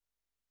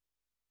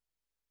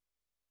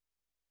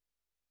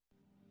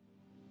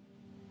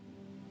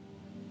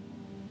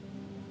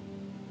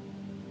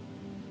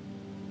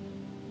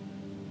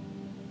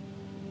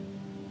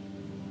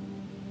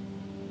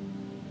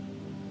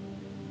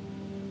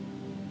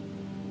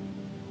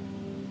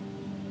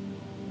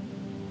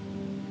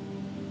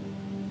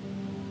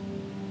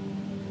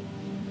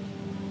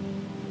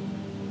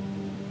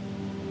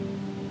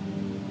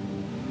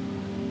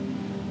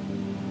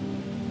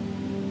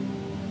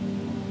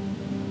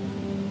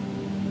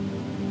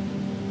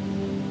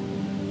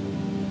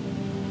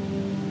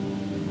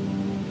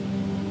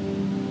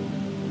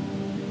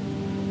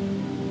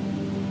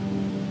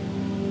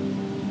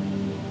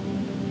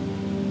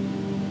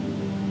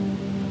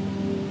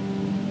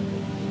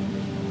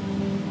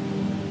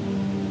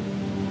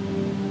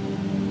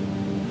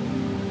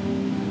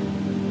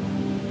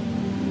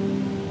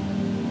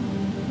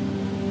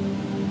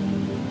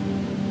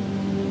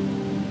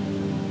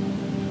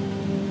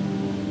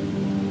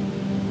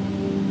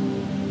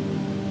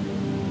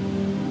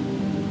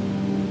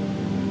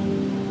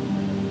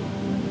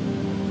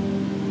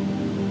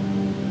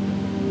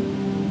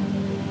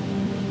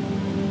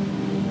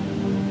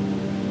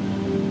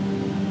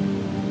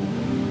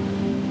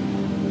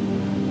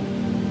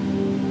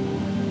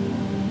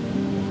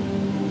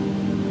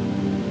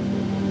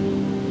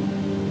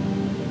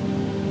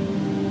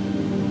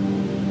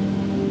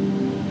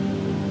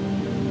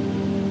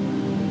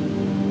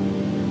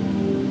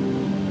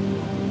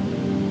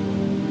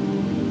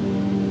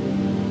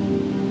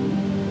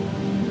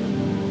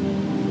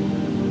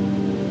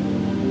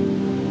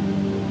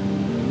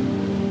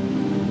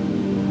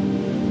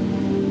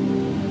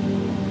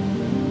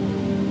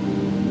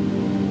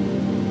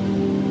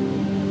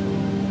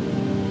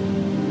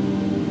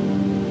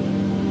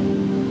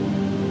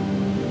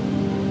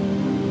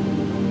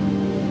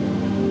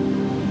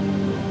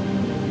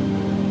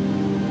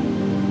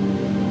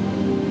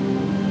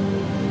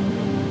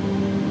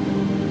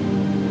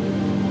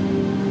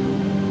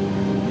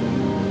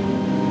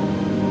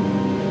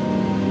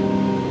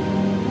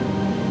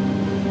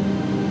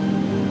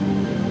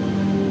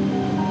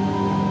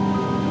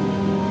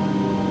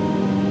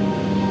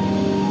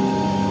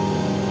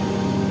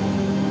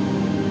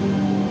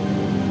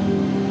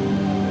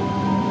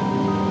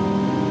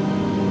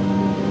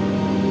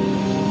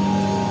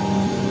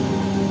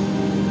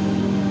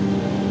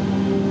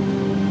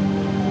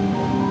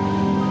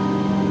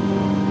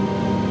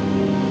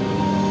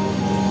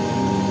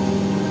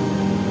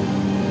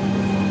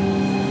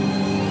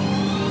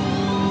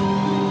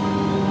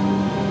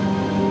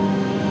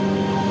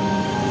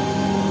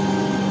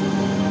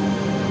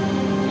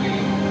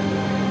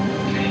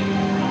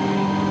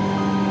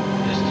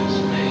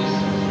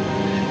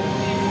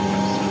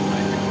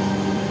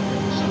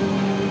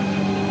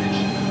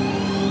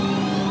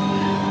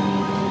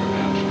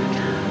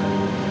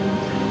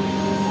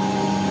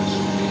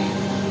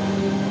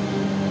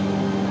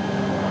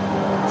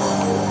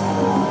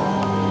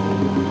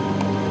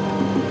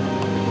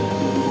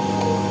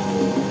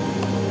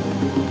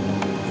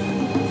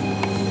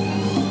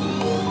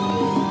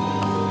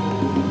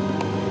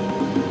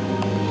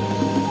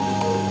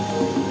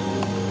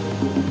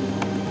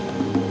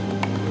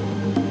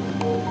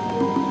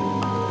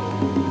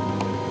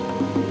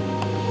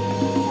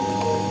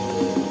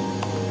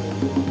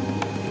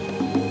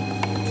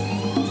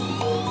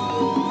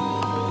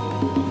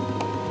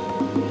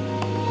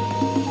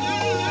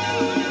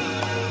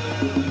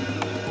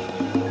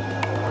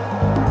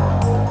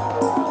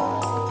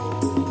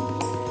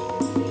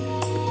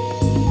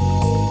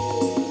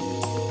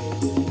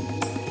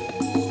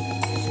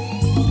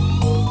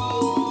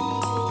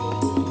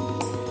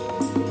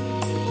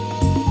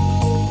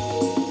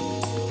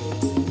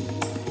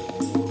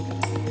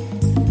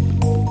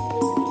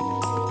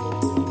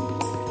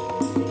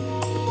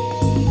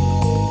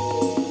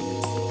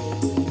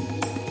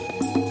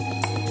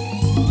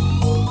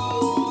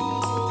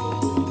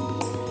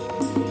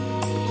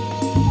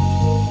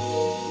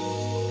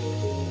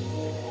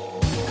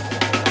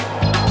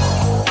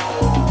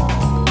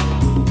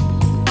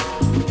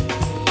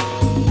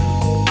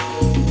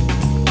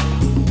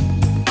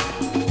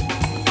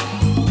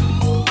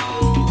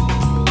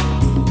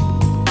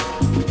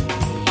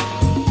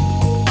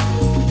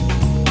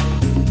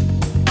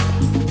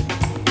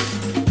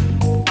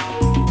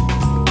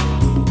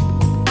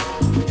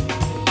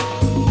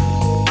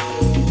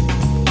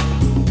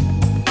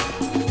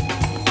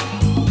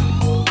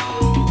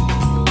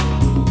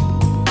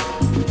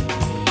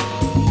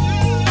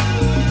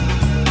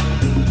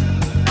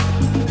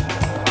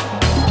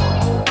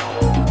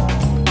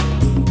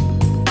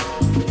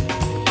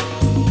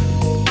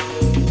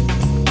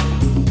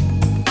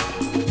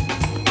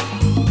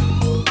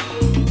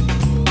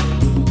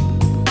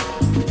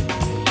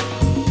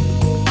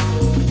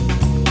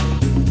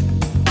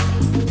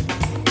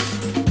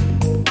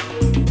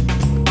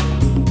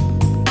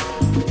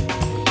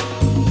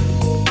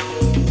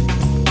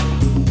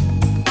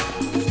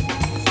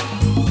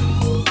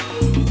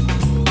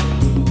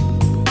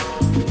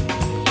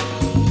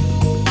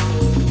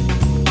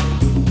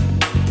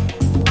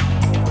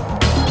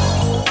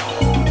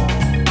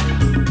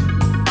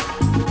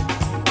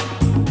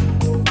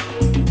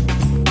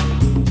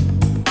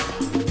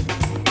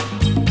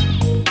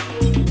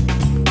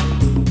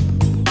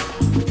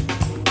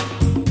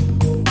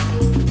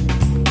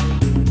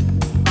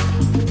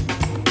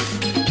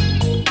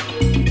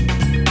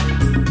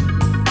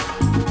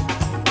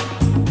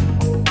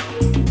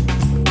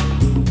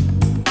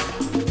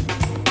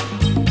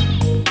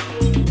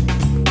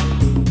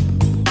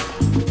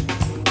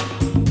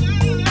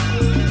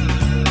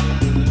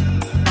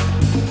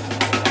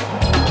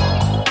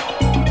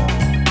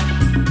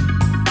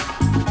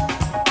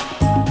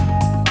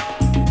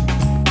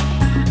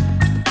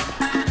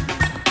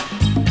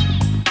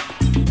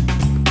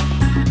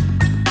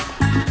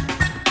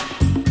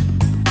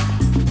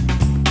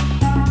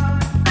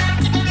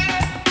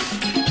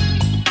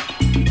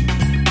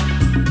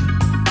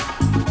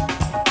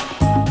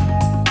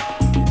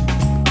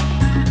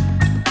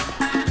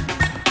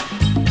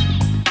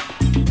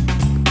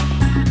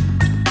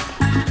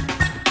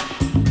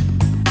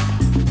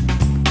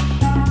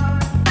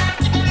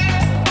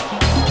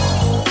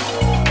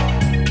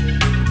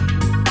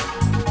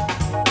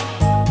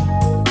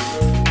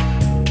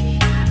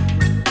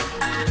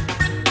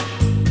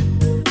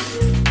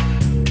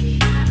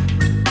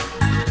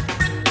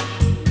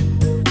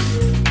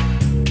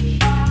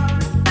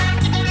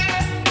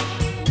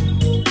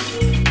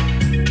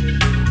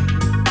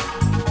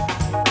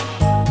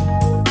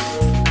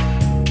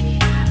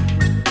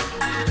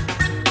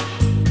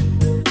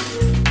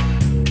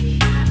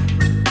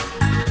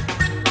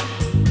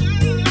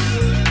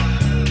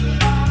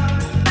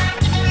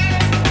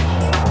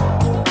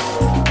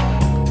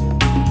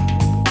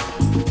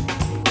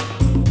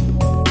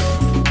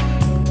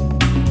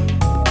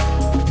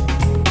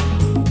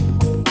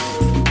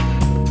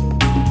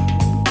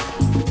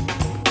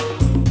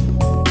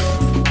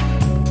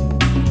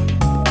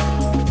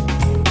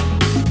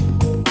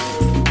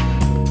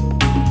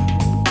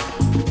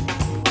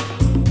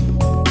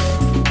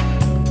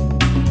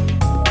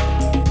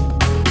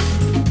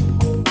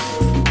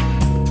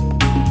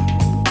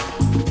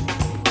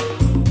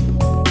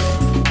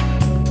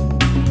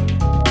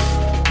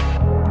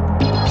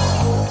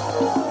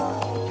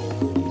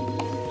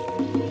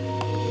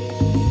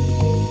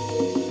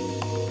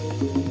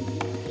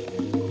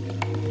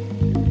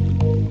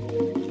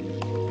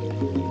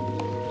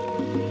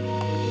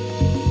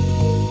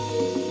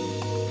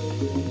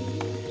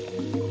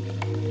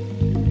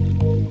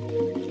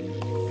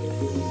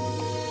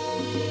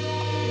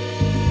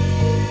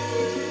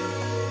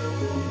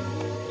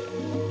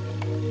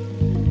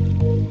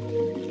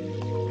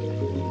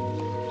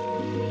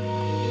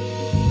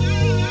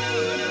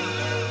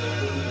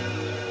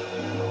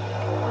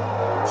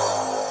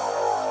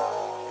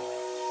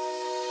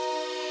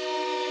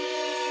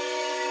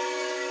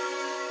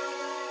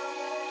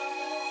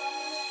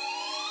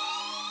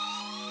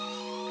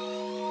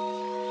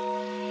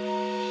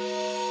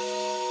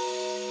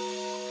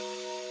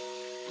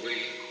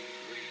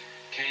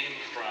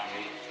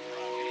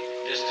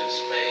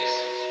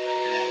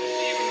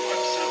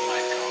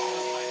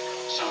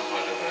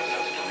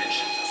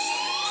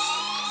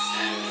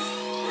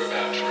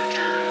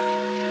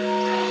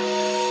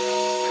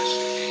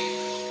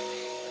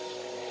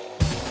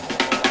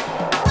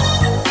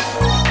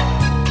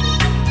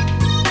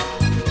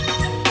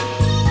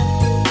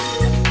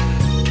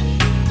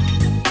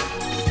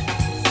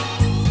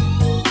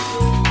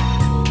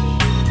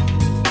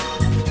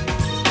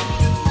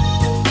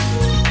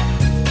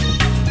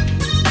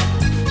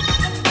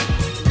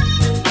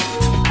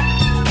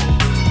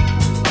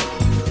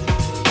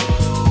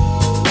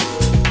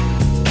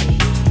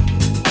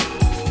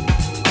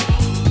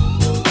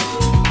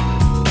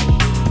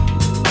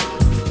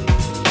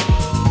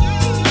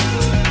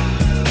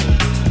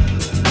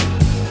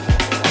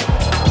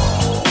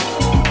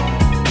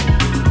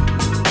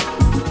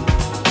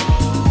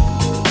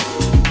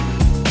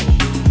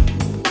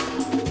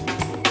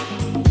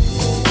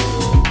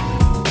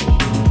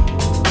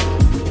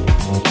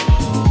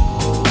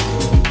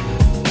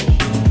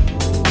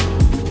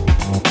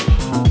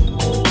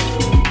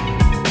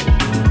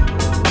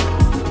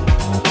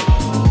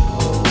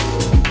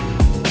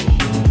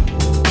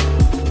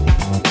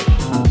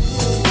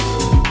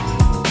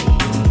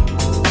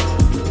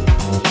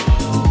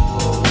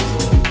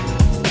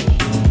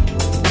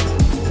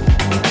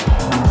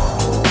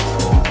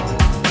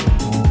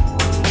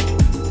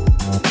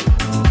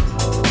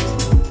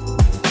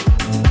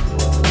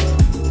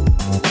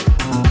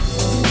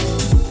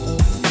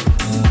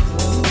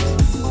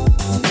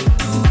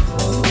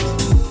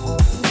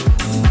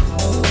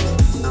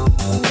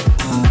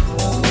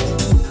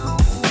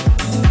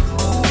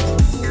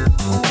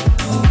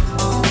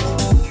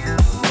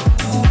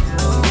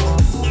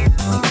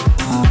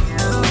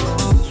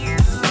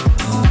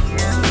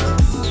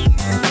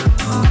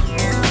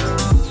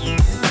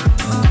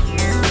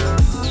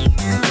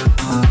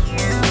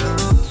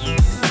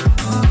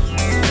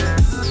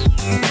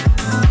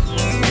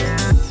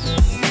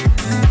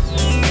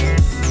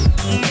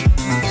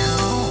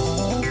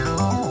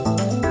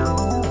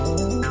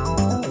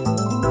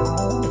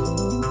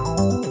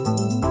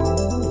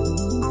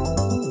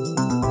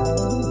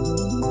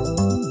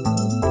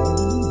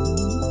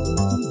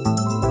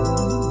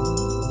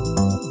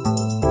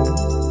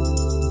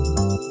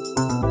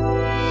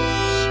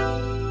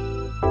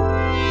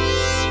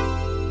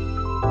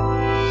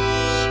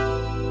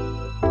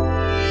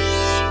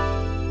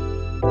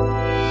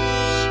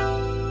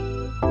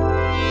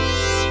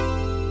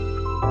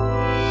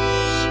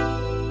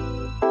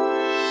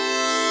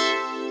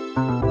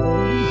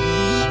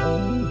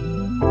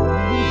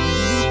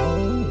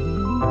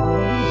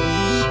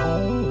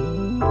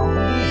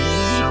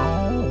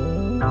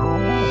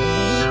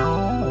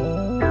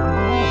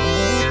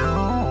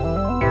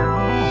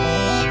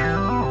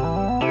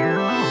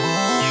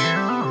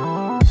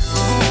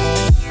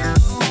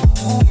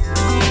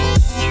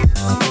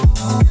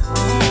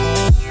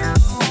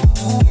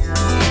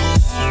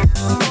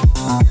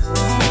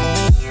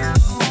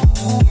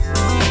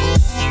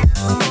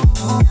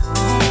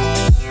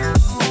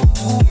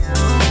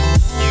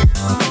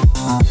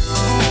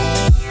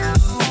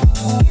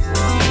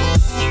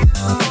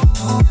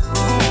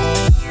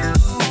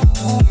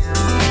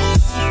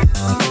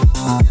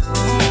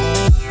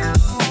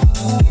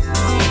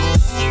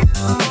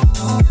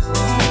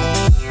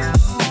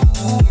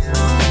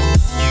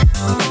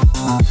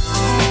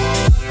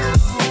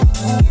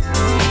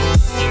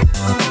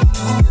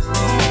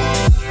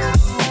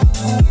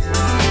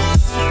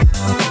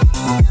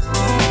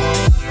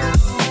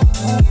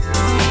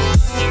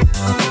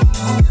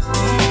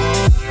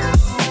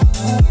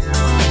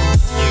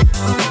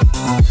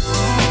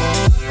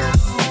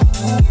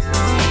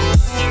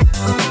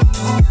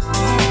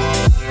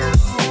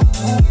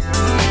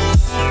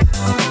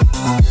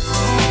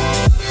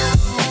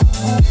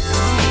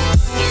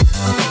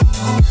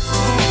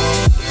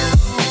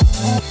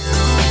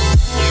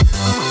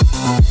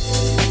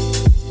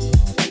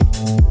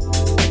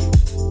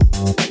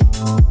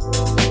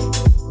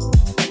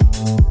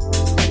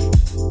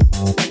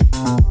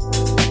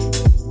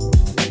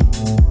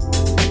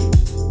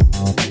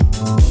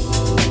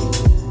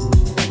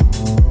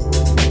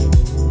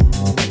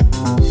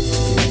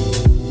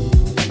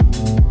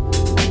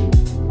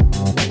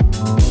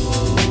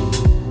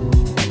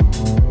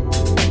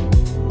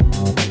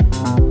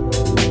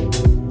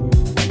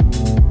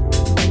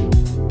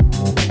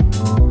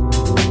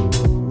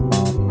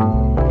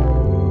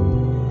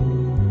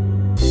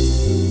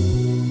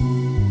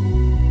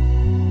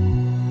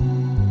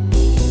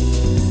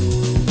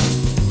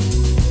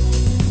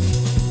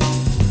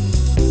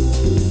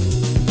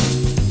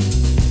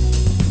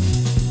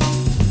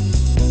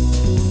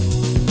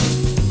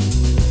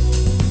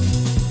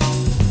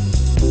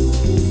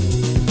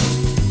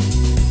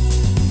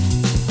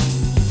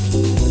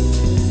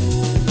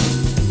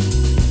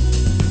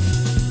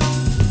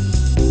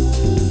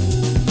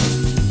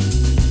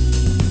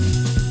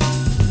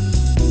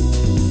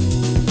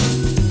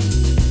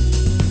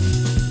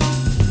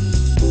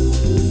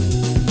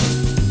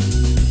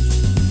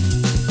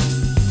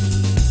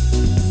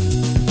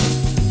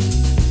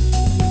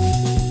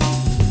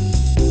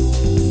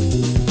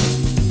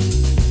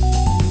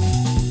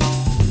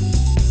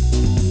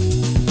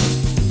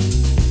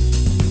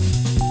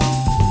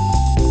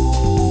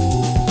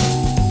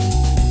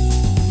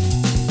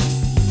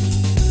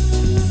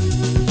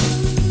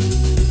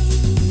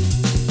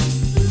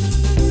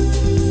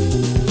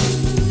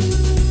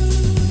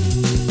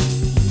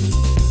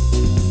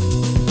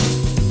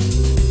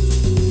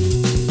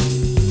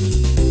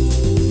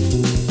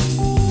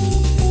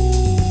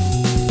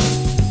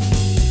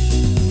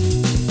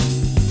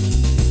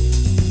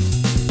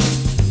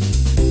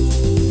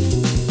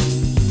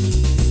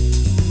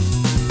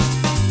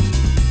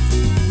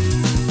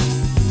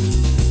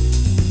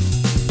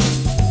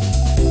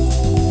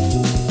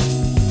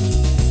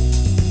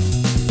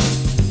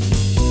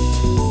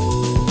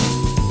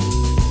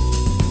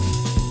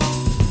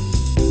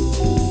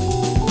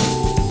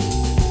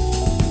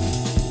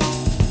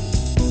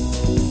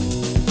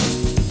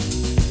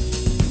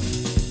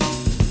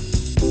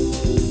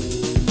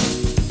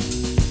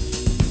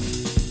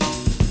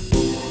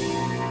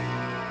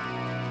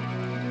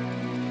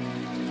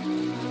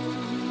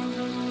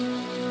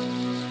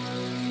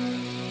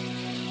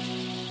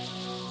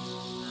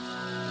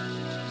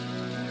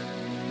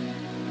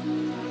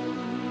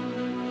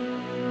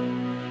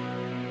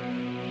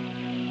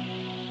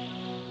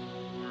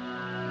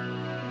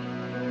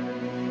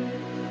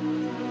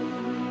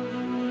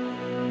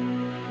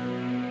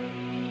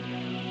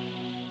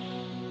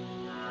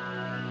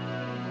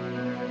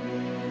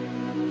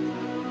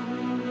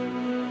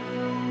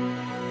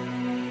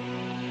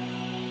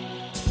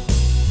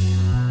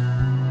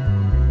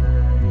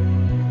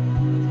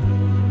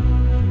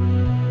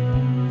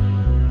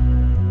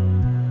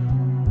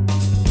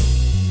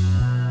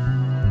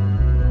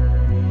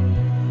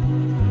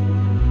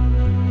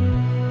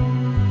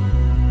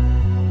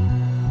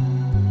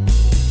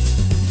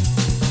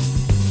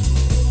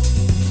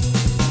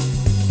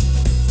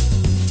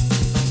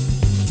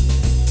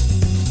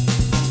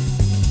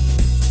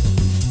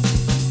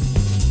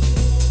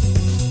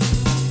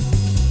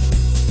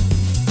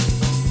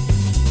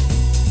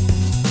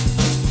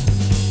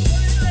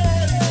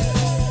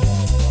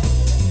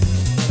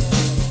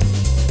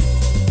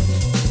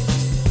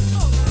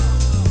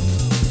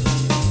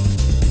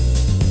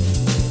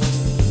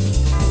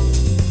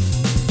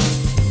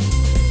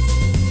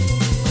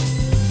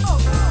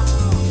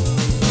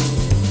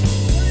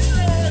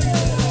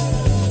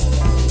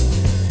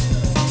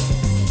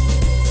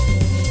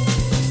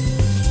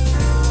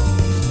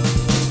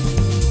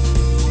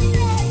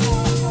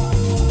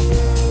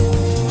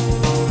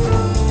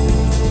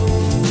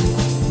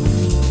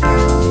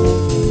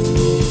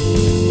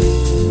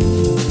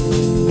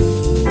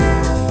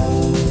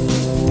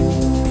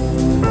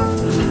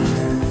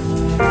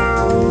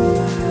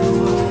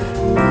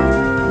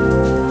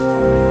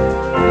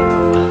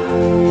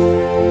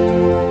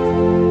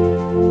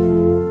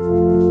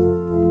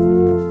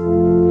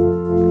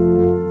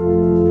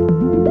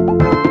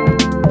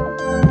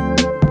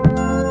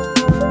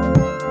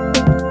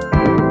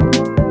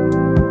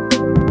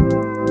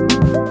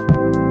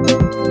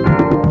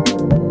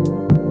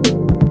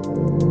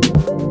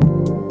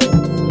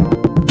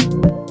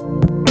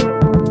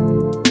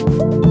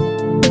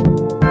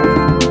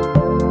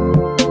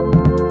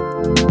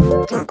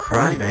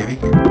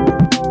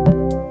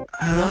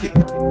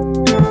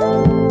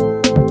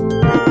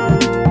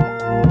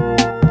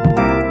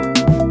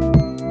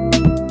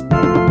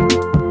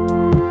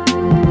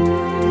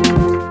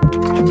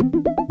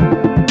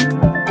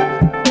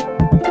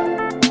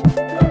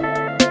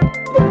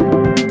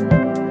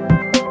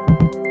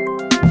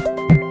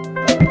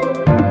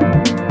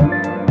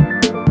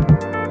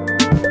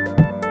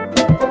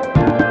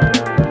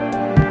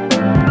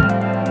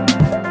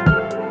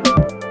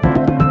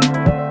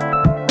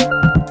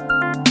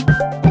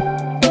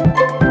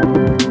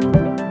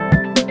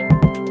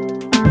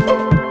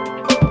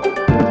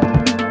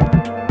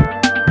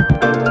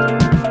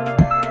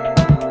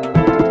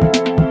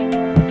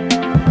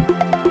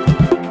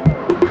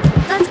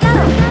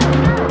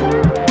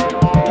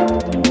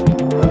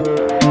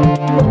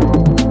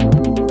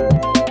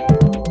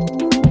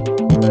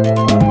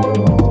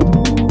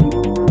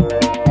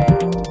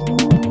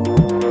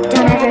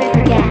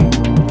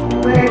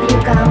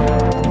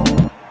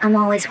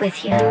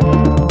with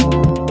you.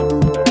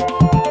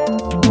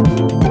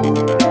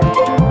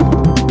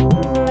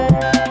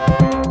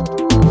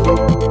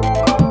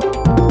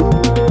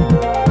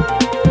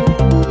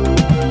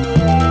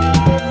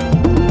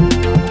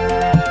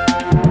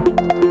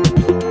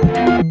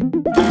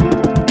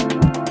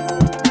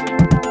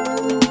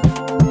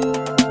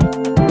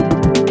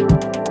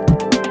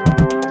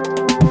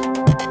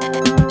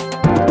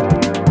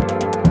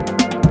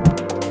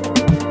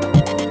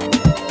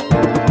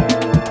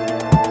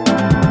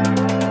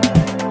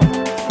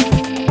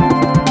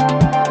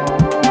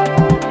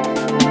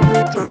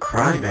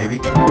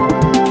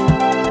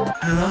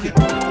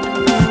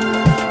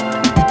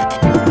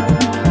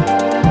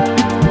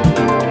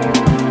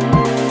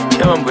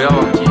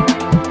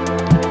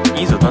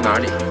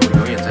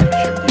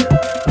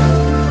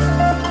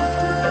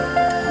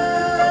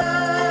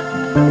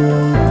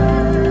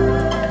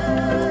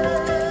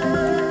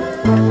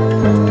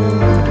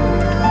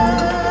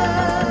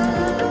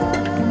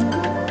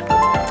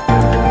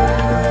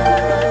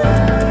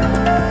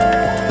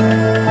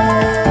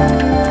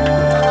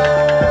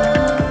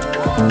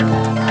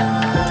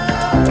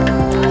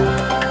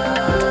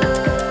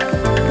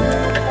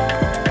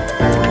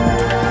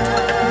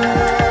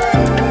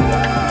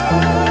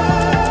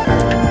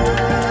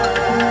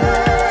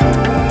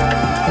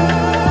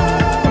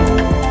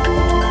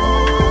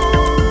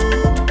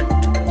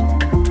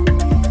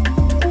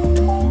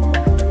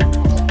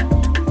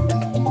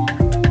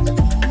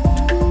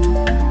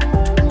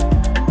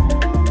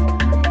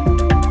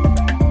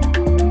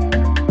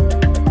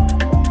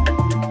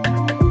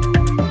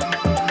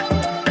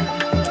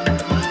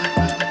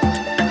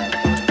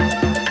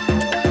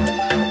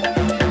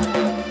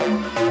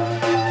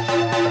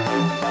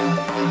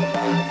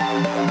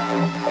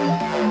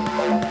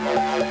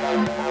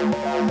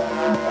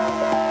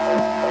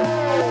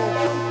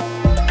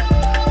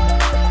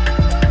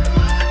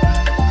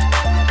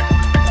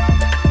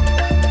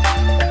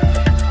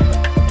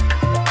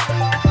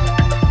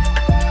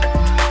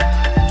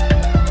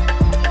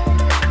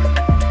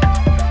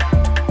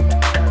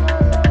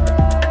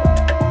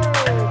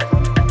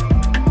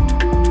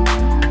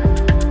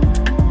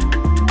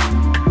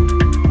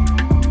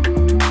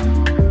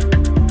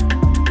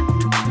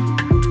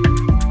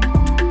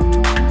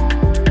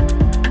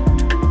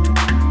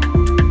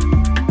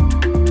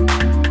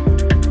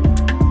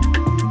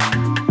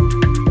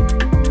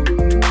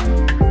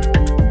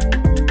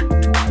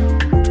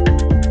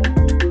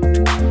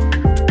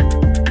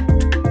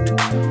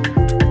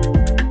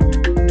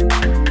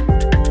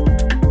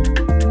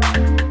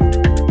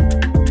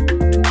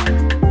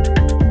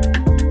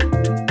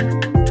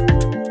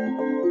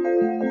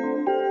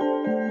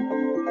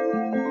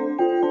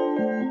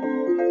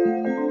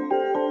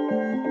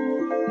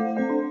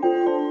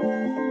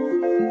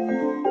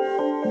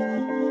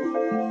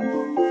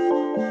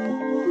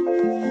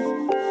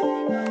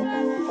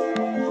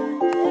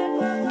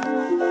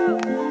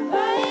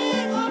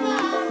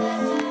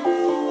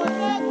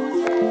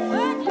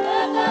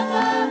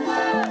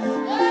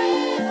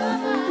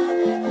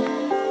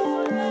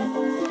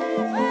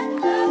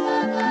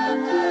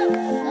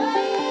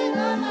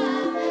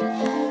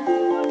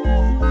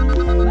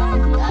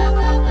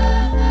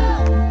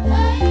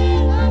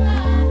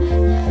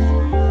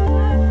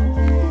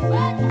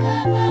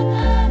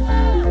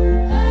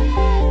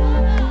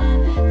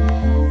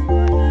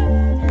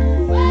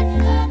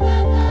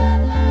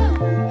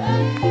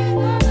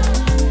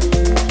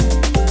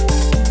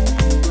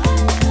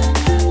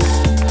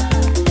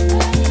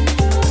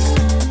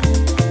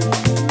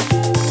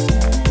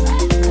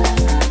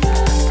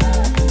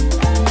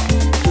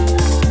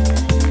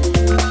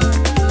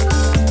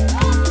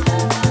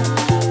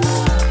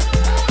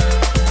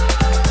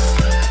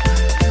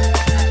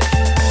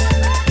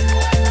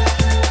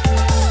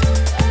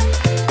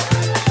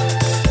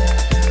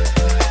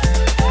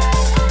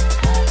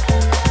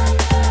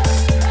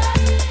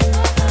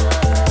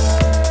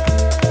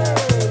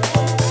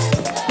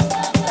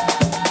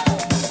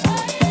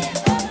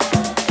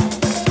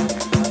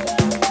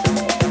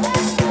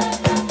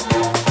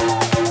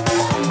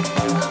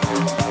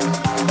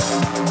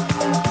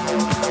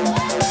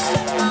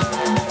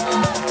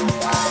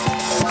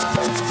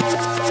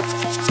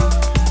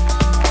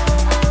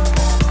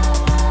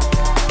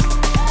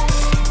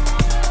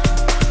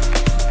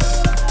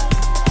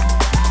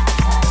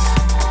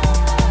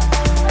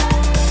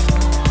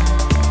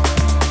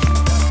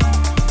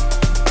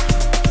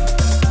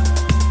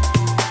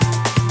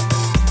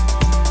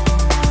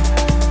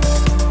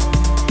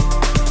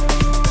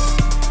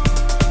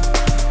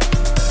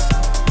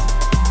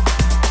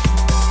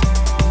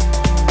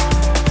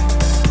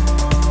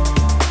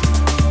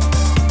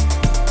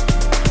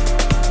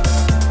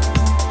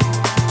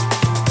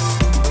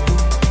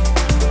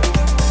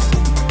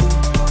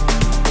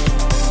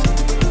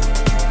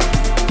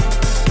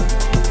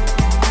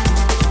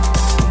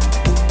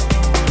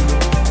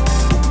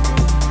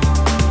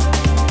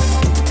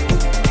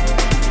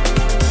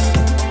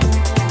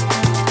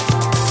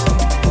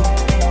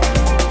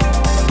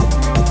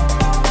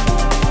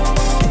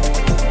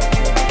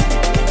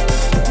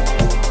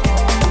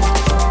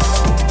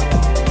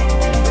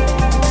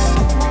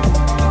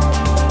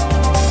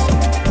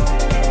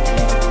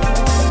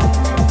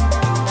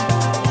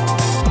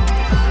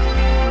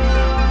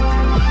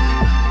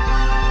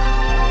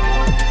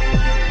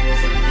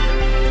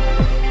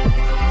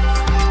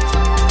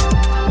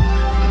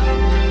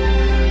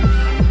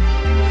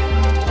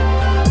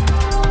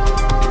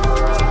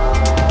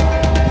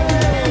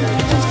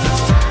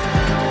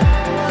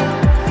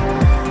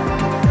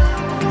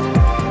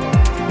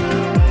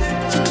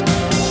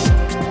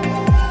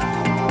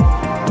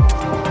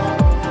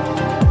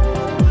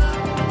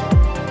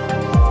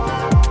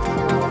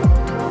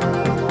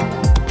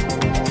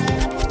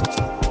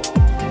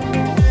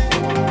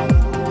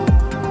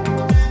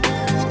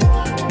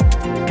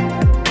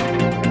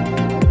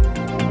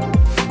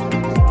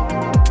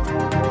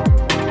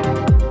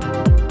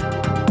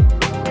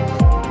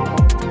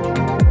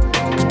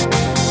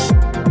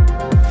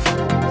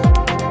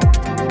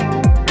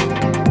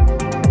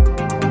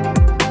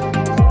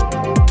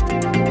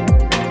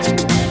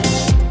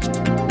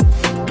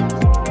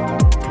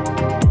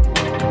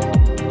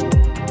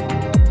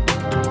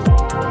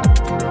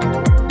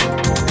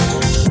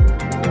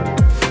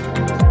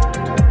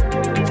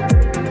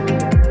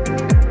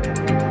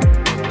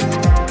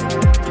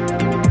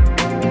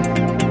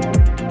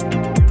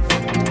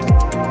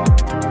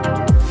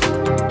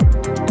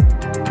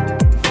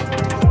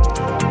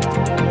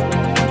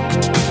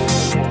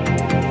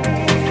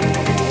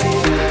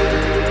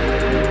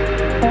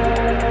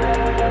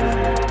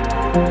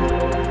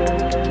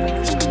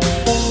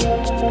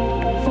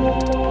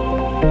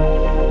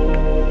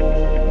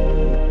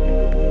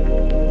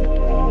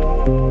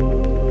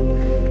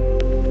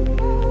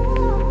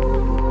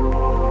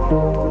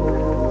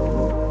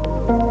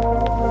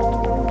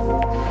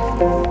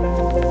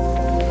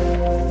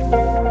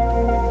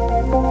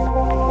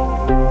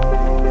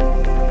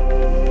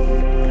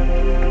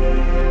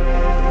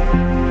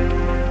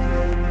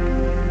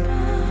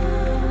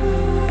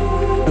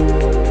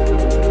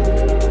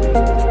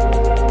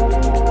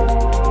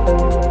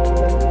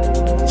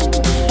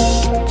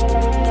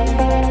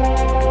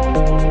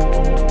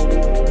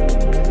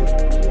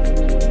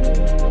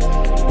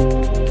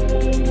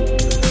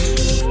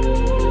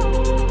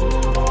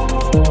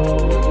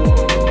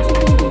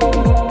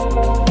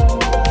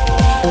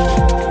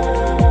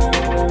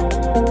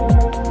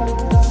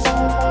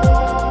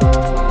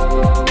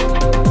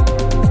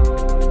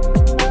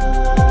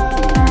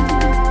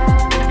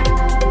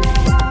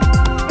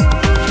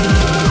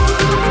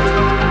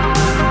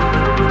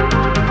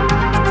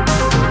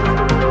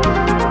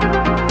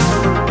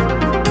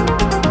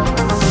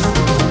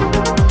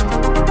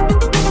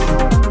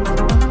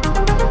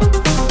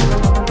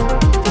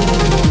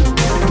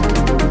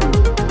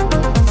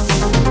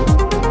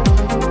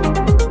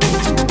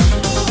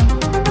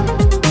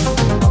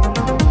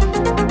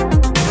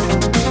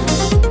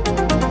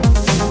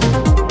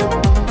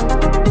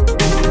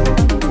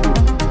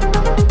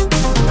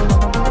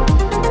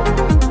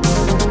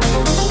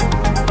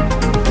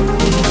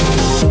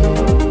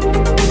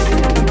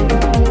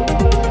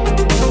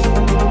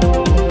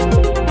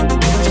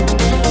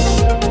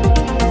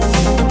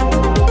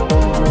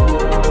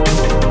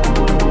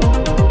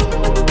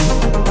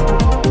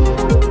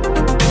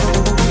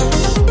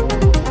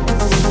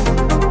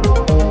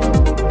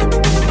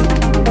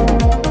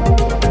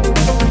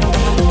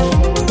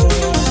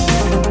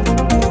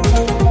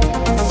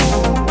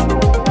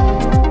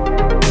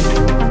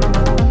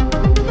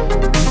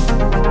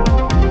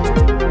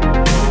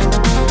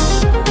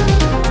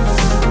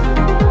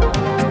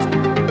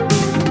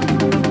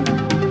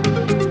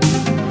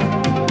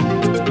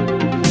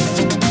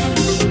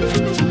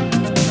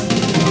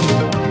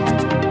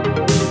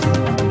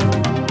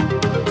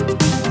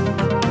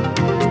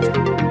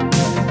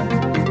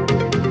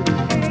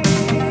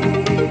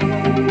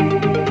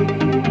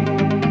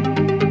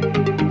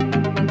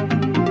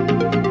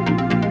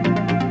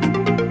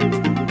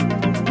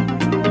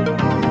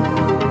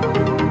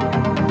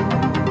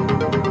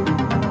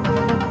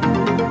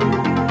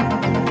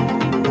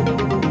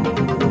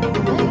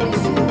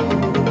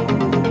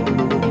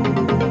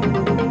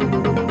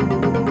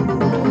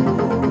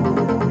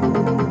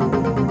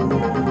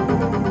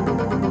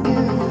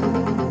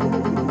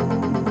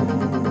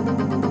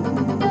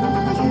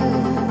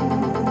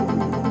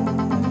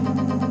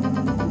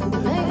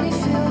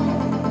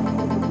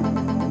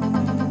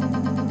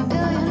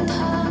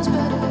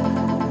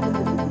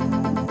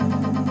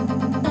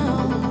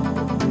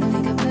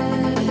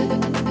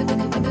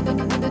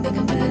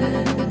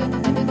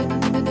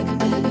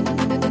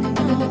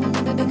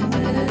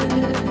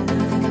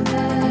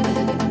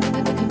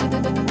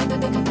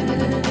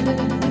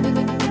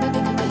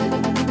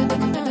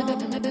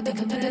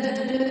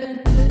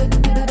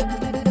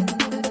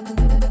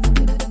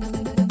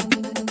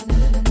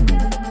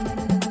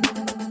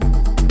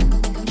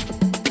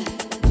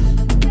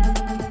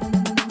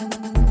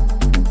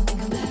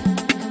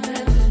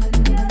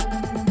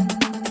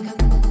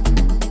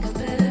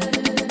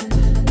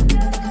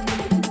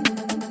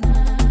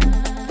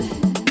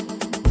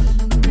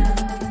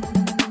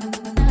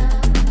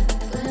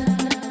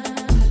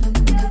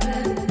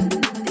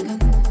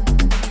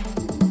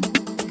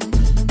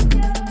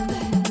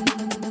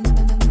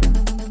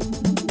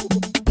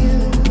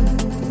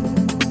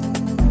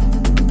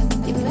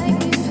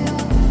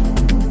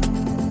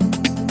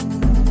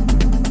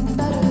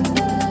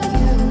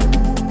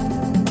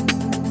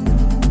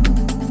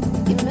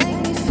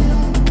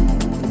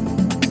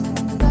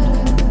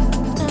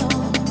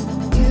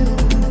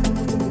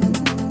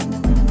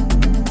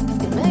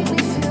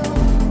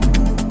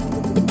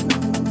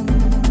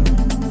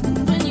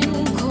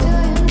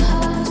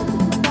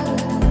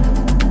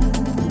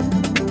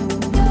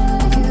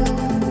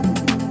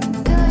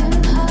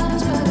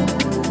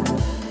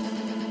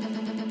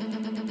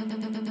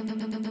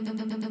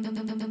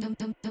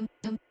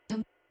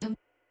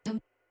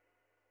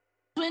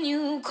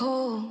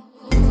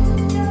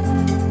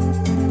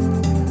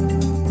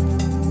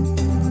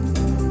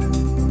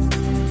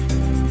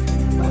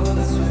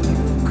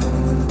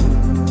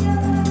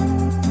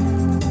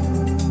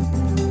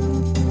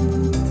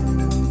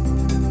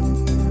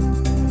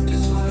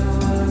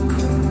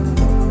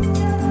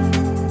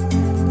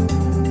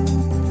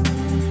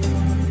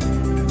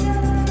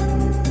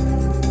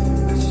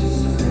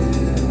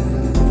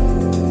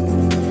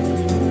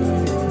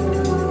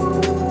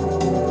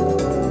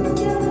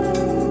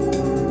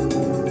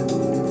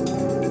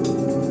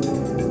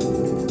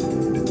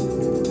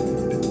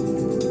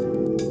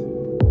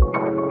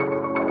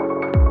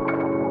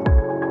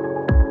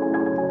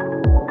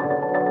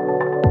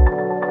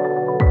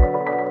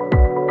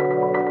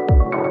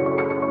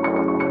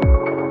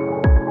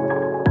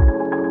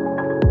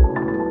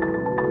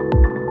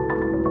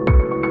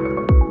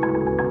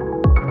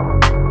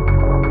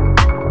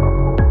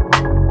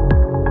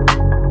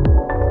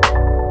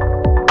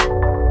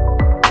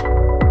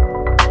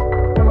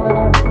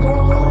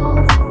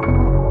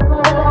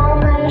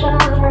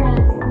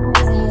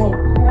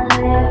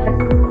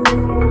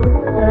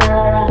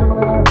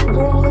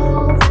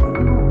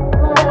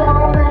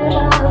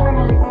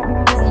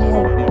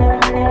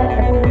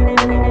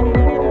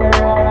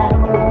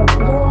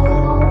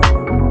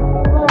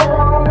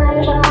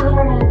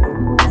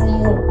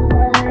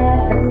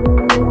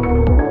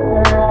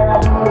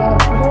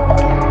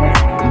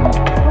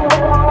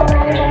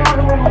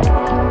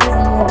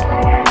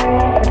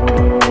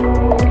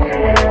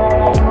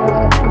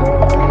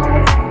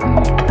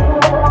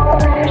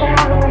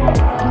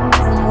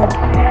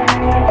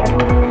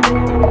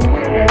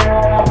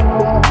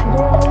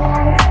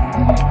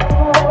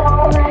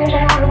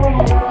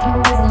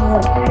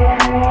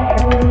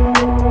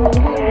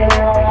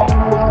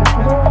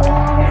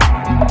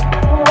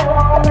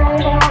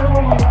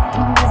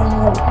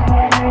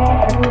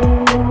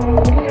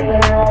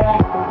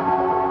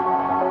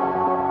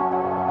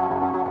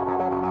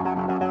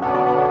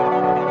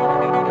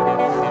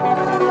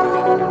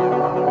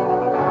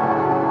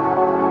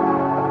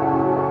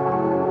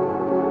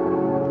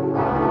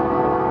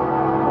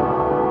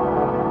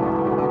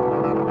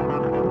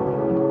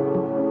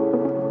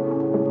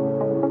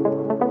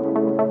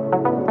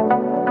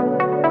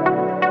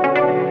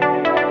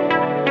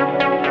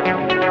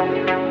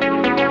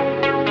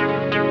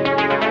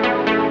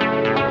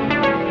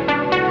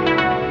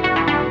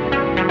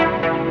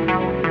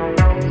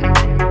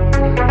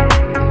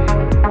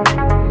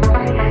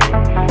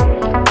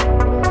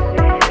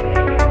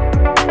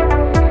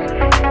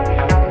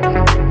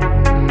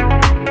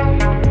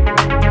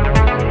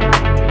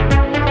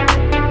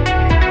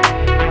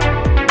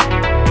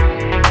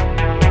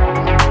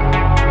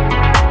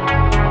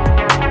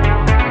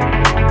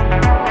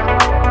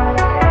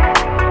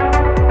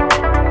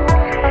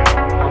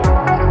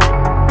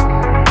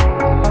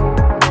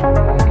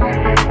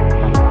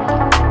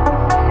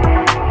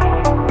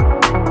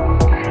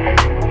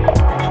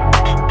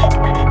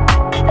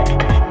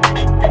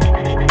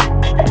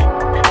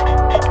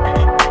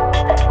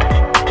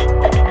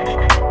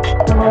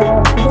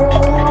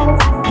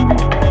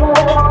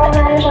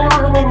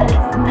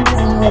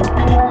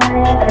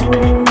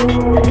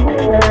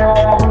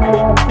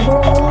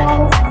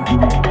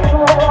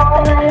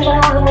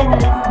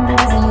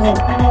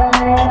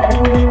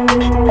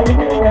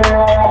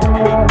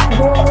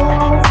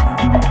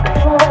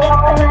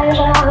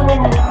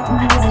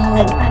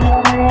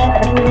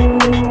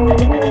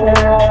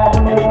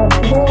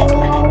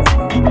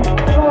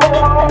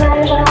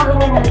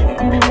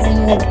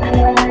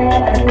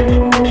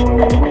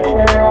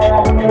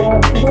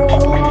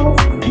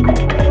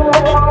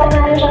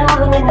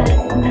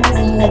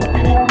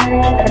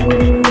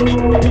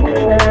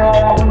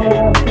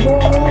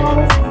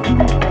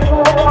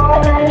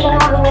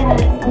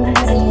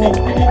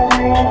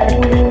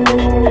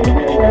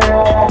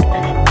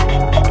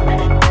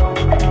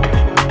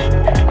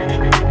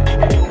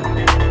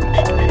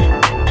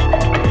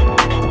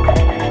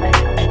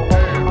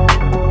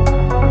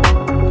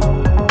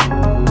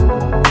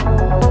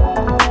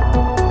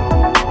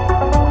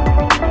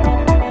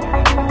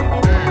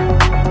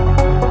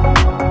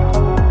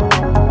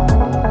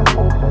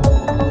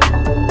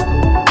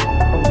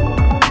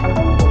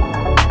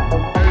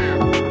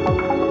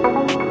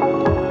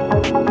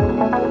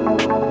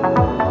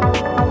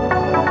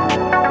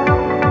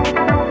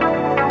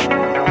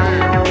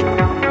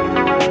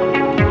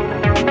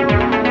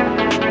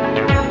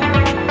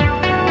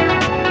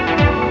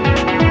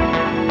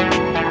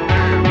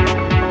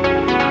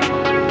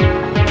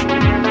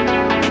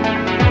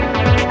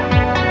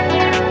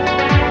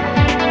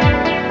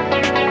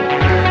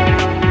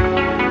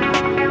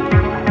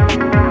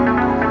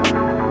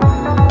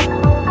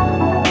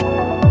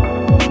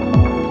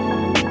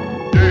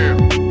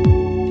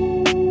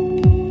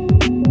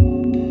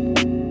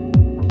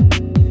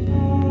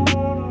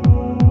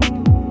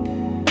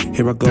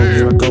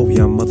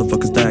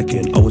 motherfuckers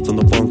stacking. Always on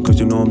the phone cause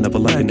you know I'm never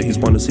lacking.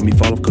 Niggas wanna see me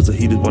fall off cause the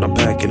heat is what I'm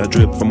packing. I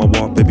drip from my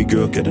walk, baby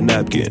girl, get a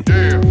napkin.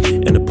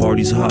 And the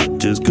party's hot,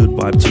 just good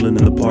vibe, chillin'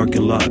 in the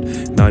parking lot.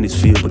 90s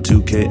feel but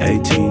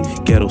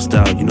 2K18, ghetto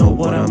style, you know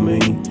what I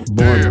mean.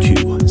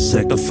 Barbecue,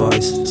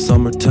 sacrifice,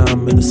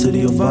 summertime in the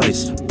city of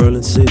ice.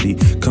 Berlin City,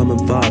 come and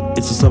vibe.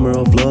 It's a summer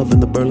of love in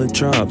the Berlin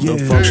tribe. The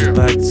function's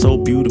packed, so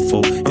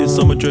beautiful. It's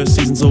summer dress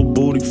season, so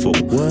bootyful.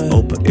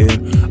 Open air,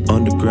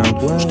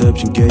 underground,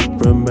 steps and gate,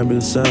 remember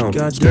the sound.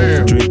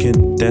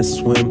 Drinking, dance,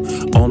 swim,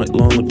 all night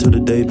long until the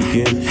day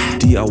begin.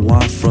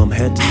 DIY from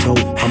head to toe.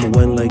 I'm a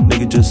Wayne Lake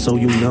nigga, just so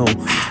you know.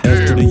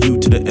 F to the U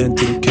to the N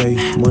to the K.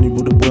 Money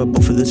with the web,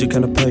 but for this you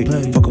kinda pay.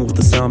 Fucking with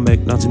the sound,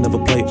 make Nazi never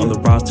play. On the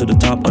rise to the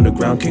top,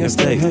 underground, king I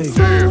stay. The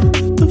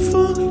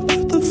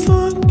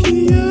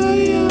funky,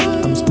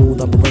 yeah. I'm a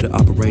smooth operator,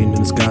 operating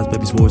in the skies.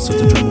 Baby's voice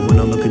such a drama when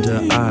I look into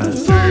her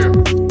eyes.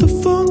 The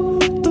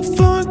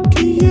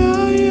funky,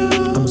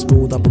 yeah. I'm a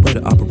smooth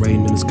operator,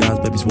 operating in the skies.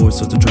 Baby's voice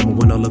such a drama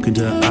when I look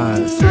into her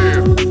eyes.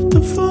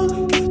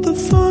 The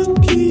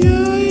funky,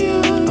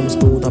 yeah. I'm a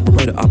smooth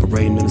operator,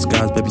 operating in the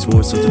skies. Baby's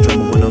voice such a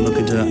drama when I look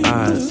into her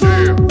eyes.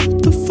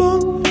 The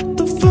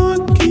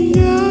funky,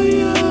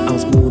 yeah. I'm a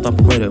smooth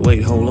operator.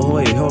 Wait, hold the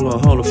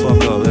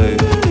fuck up, hey.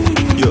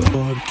 Yeah.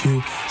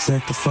 Barbecue,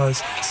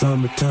 sacrifice,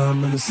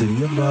 summertime in the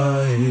city of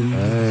ice.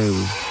 Hey,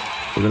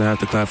 we're gonna have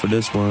to clap for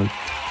this one.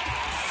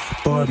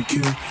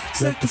 Barbecue,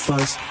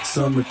 sacrifice,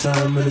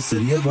 summertime in the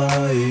city of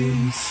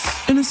ice.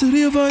 In the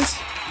city of ice.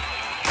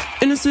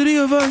 In the city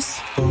of ice.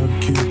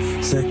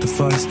 Barbecue,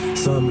 sacrifice,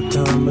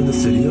 summertime in the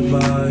city of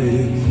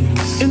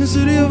ice. In the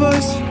city of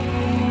ice.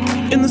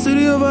 In the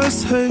city of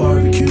ice, hey.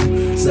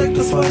 Barbecue,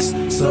 sacrifice,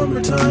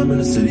 summertime in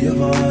the city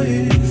of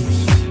ice.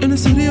 In the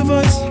city of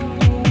ice.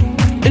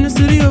 In the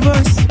city of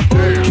ice.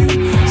 Barbecue,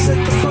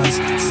 sacrifice,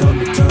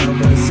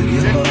 summertime in the city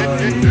of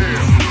ice.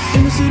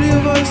 In the city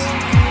of ice.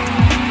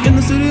 In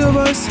the city of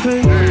ice,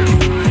 hey. Barbecue,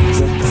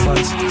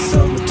 sacrifice,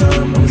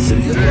 summertime in the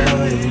city of ice.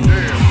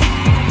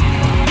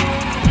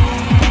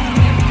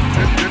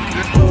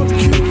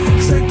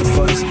 Barbecue,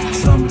 sacrifice,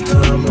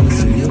 summertime in the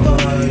city of ice.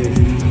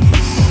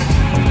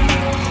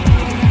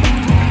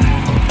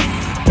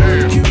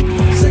 Barbecue,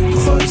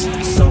 sacrifice,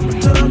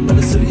 summertime in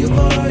the city of ice.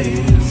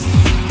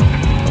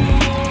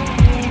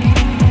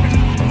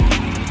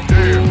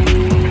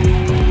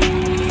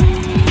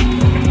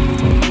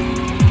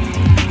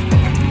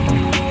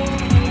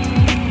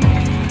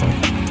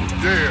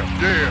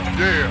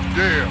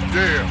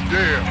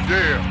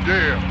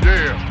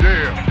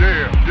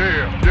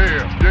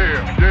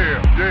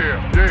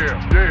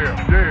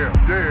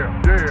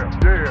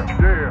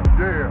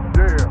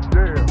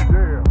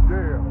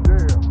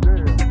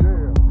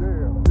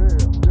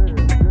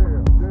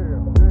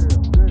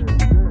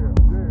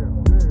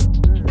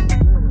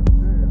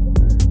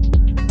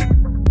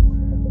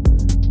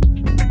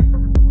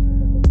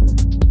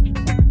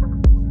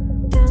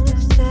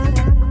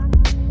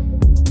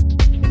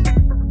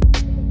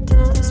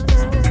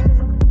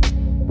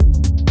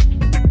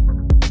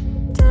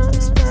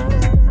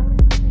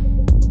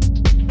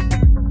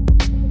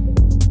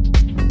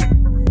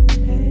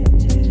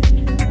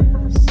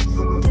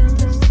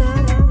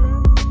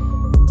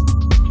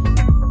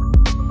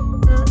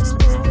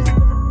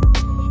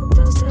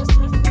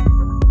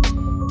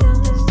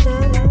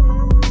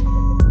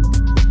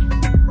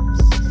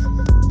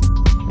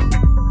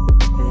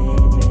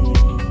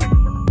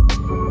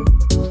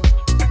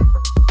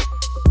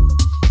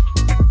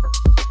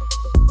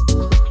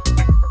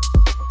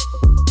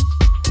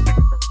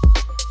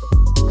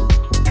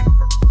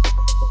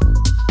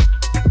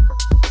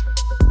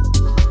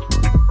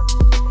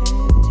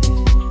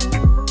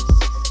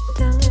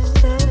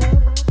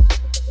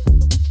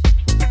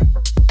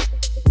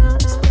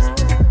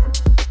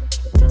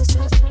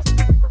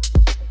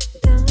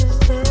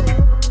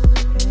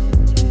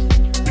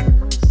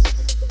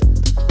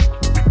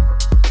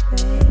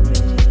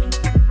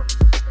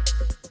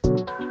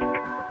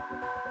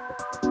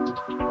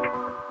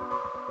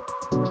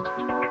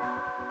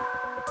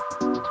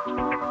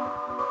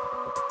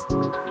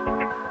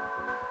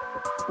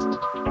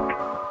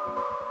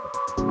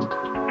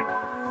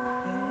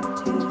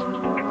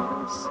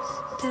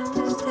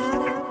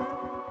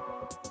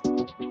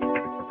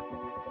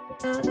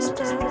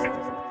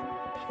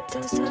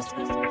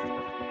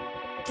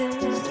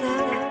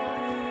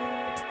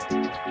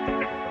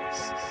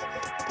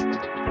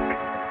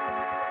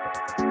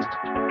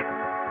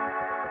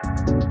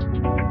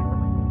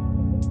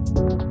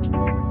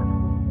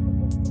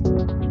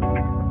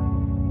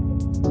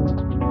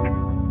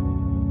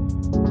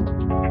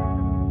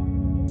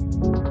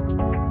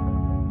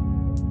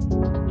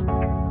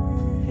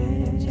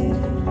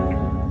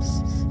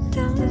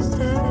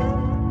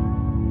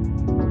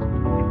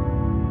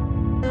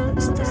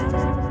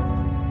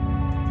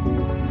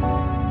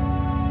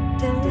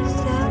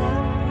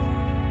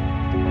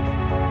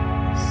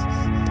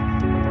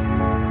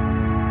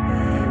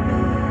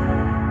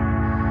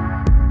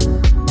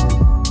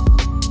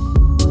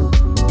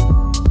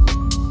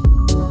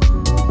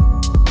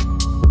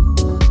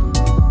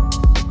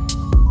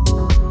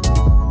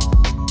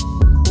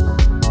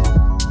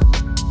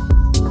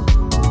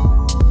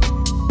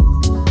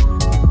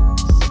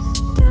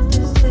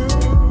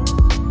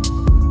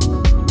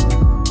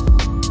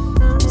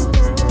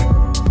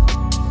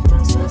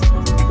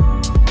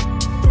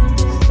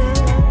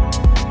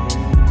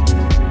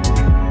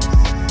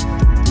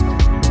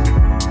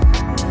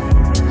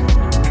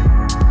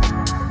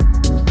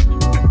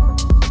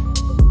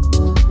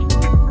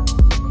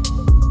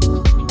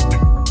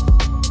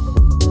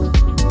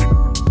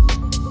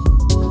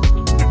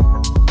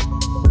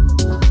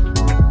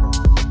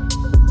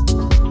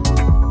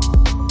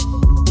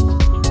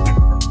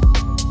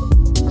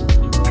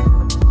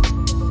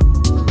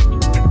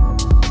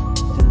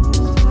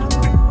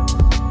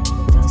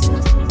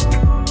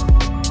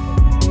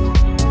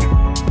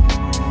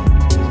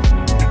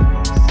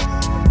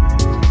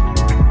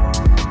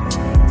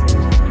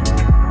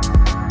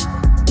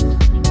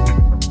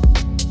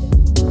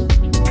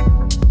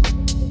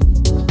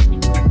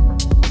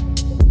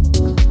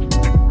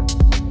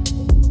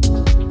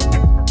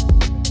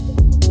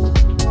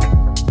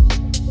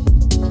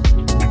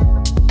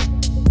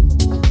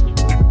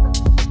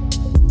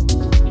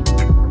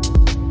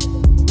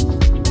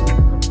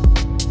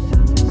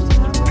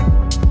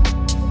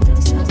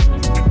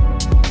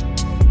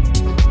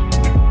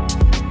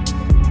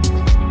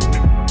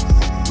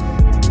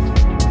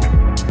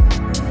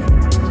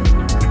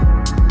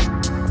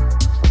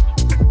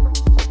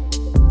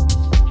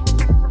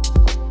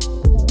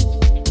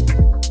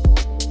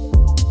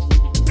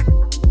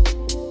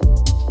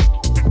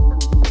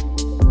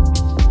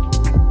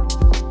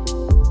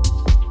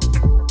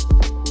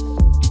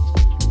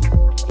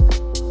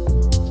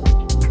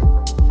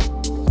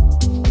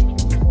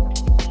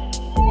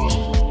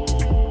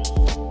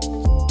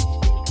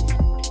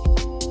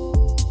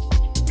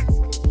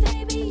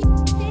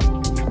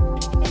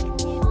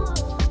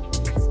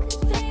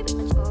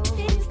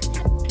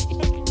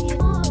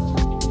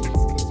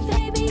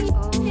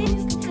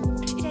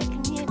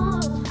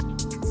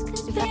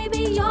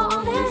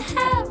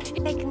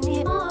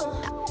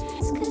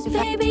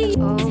 baby,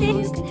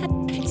 always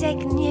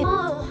taking you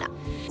on.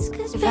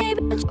 Cause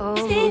baby,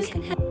 always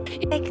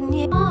taking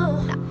you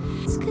on.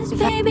 Cause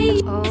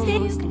baby,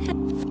 always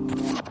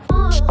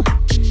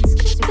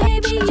cause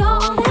baby, you're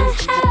all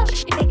that hell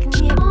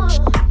taking you on.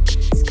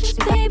 Cause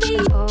baby,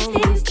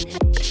 always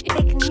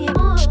taking you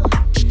on.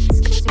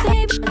 Cause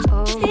baby,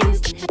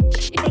 always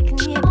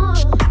taking you on.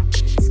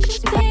 Cause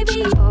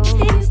baby,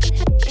 always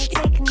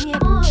taking you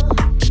on.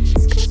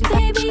 Cause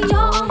baby, you're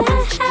all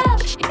that hell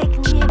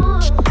taking you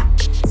on.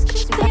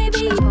 Cause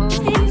baby,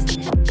 always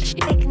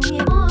taking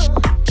you on.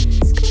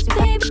 Cause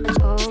baby,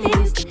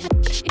 always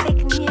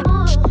taking you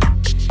on.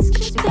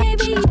 Cause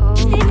baby,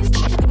 always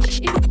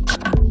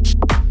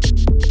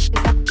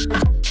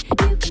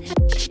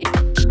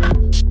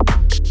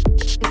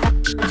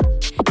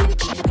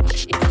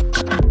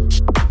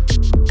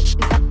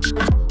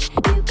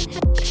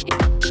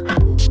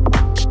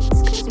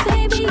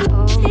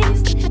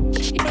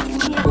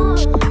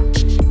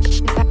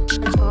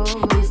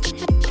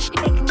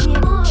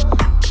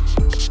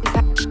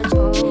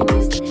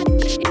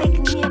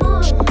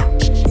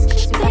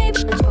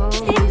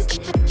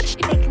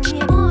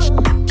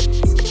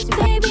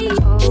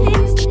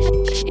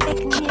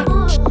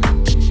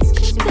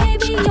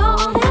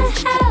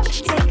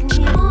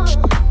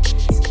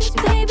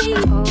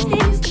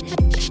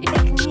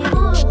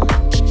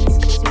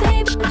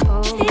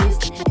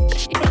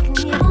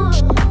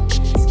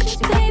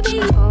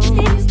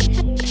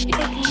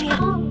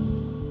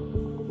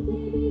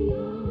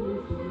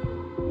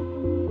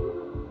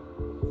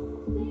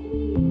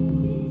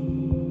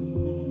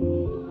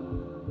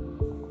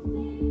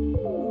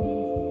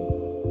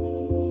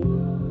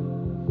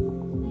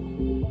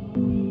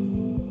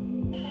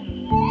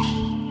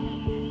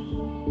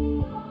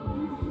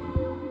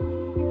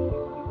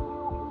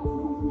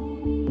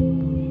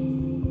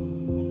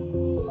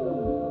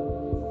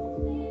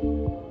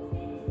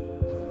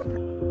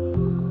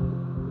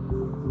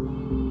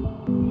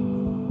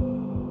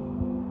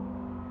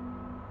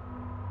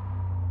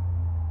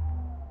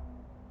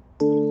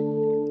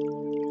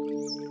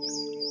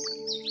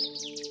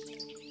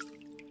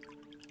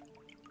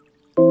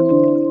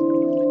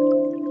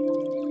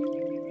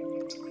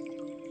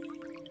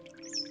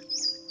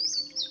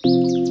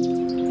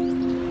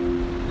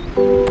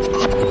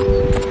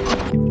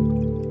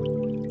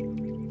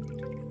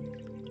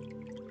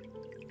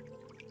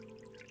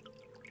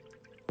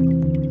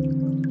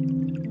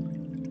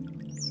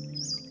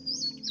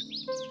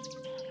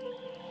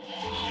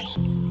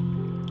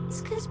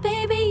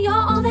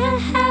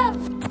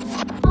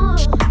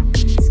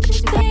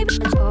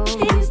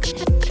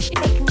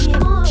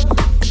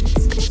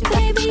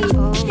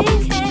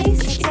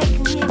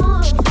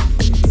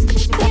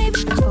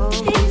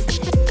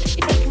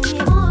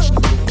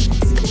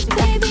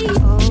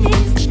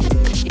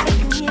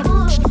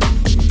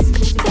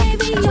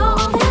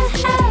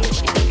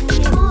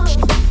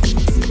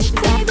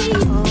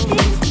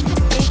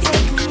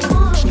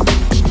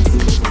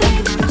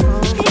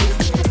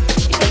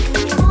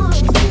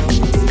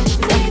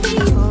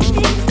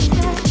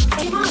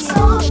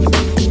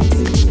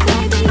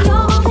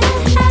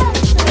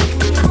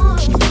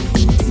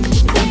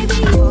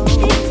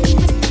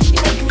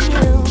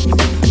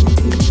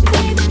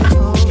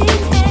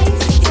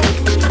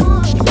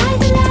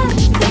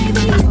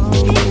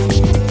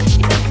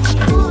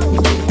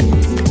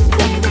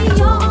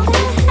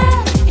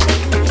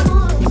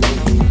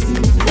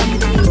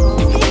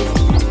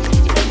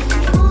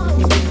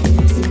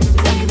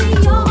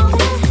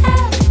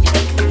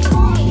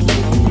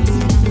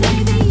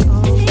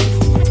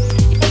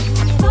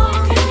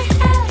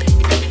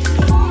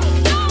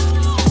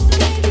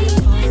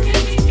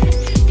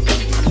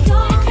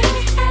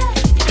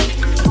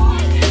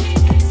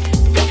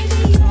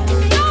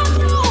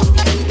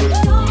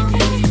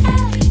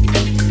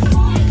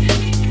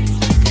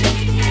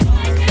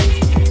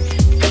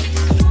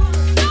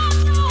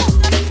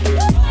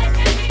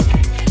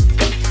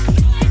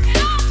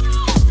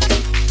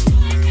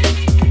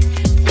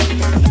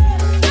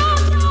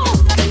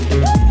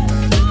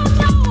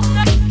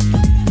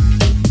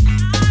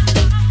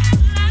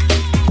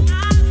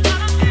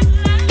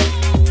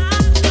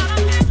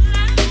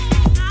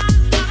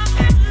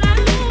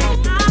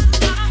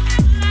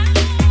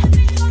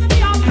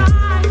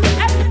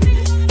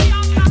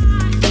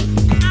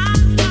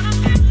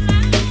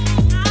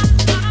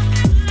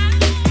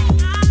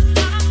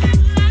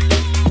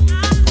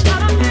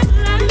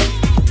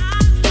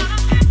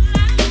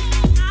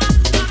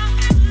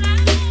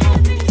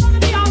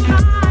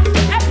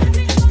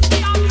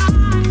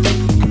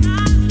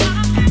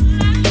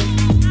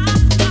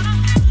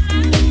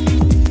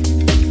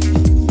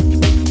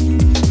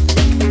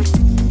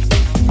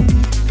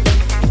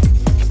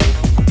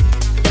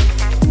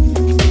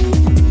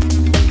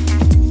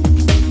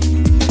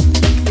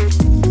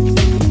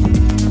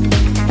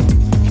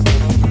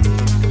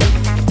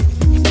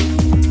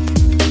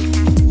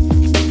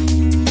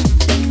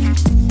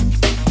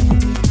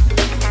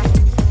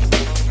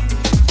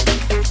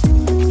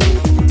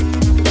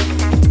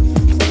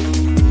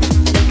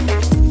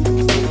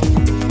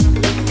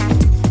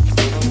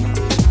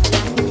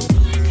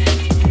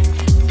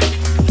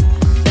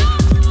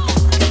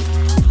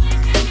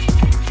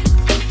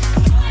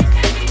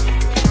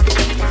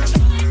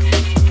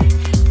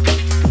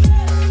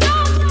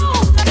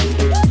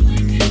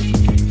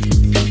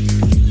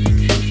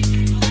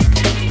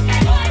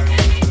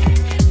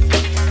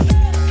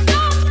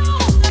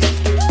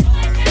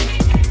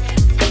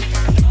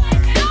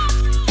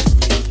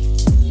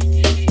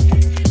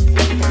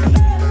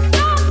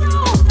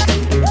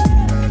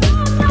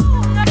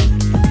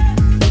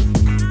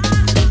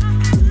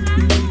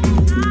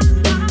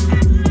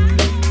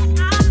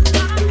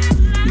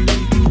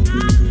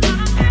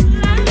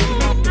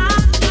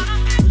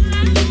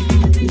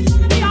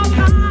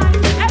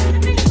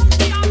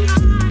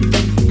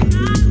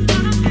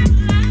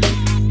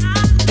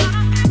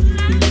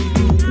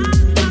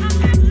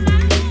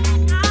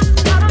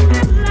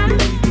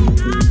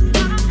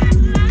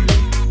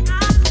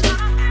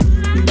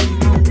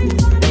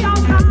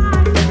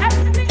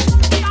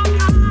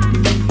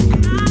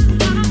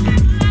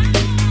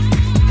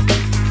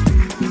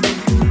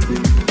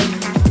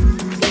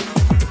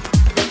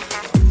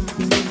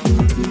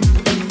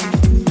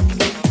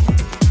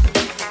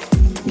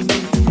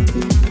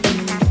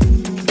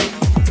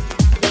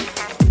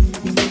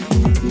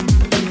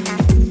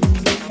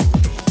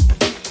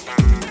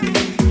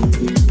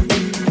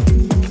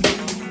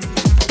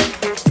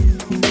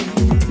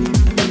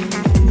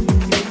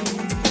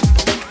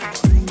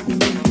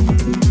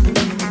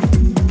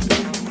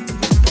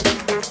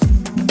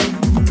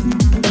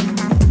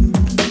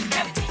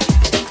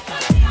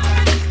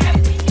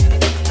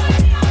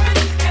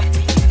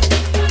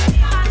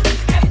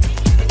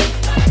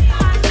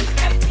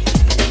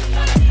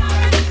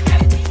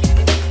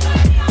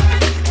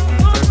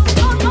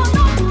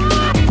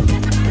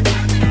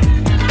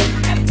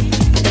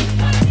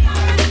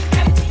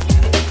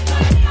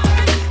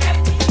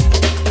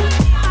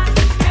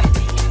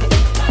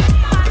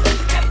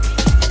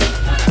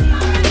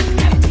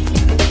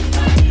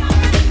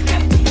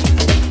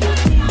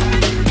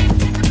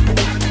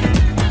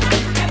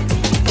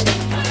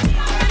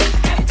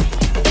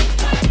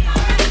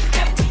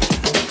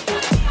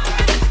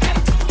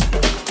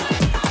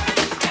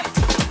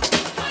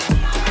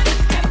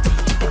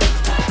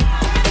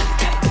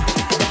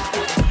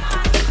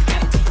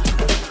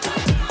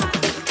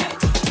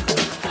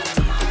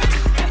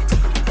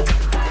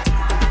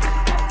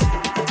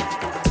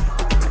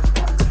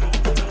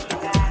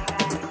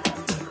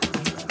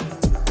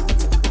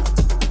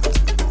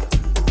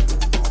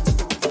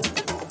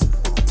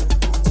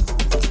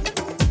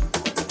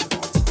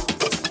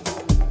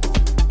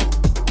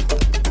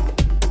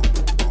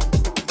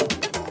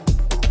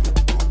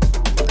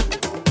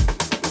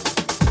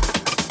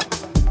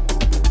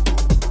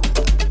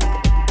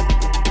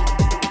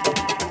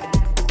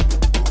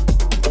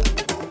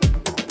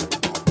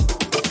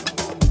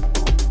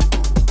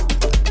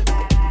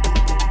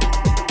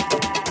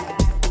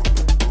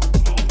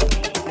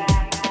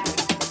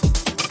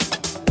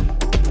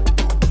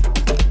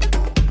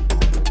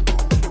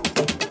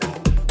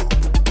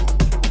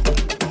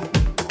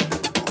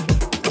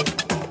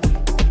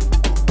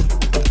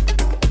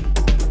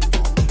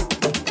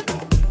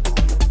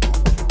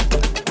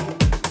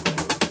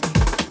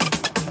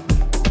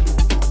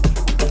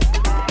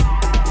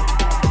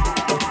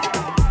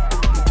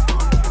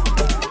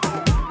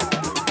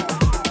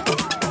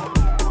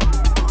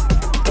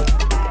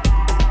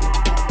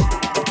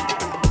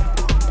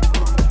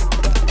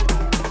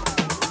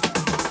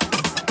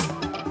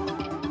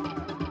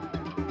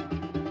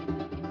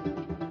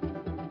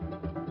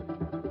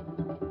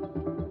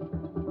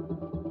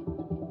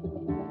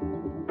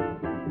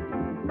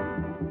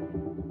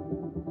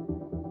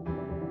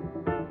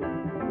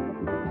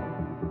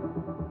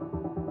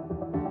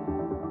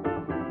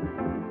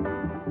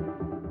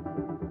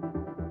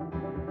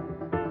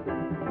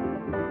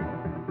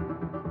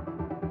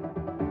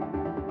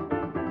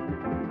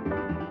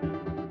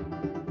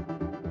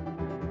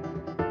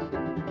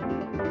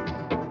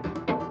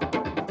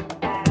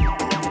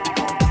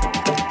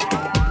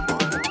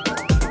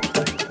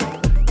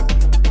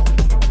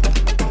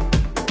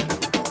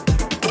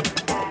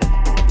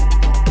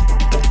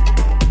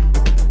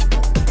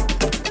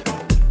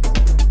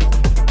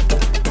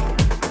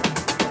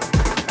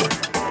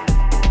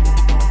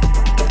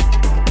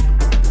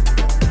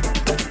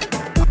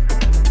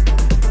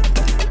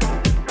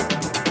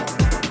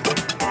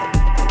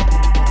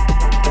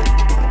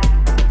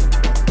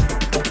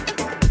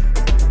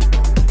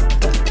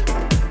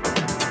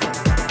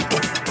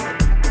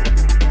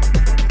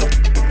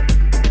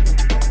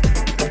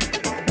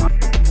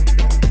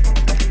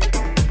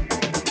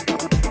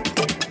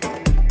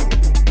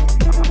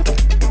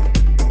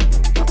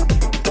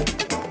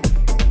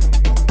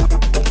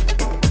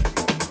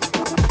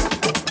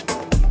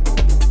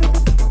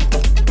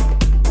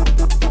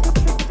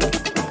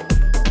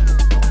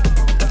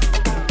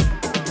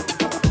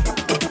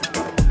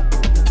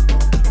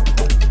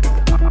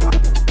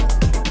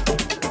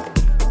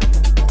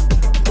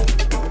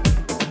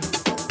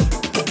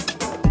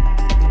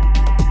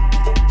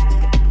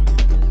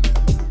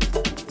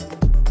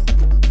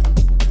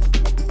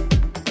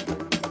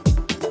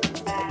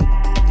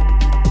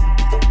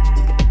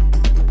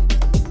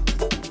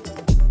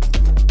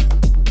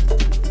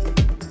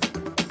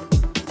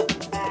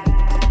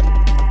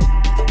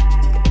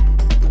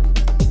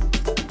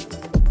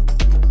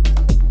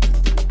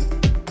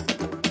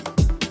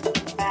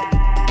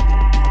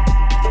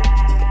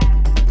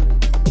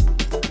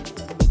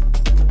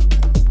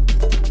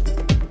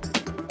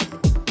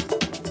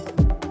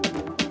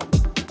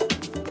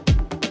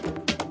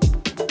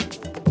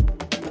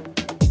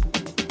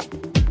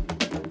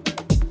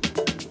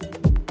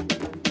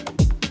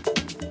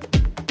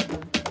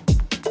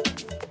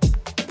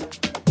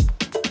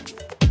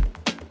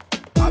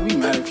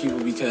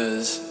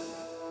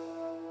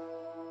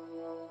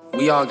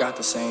We all got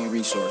the same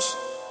resource,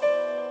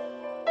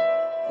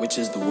 which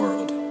is the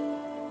world.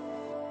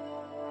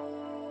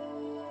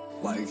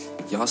 Like,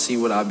 y'all see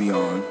what I be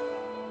on.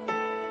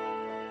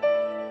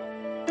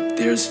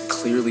 There's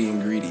clearly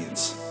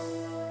ingredients.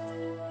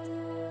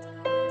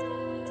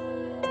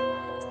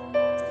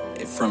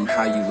 From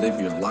how you live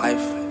your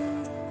life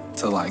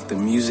to like the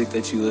music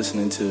that you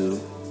listening to.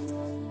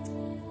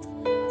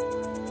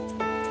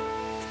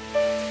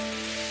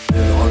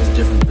 There's all these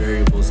different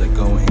variables that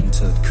go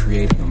into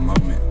creating a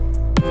moment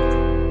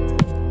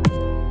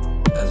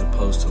as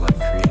opposed to like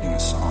creating a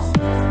song.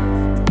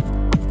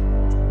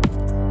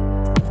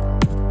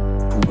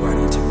 Who do I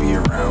need to be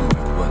around?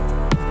 Like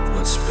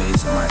what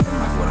space am I in?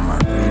 Like what am I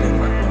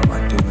reading? Like what am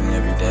I doing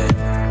every day?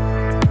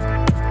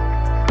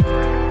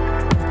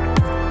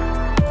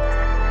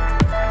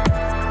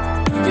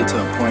 Get to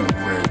a point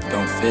where it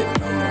don't fit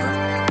no more.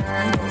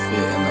 You don't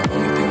fit, and the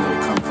only thing that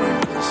will come from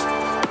it is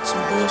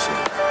some bullshit.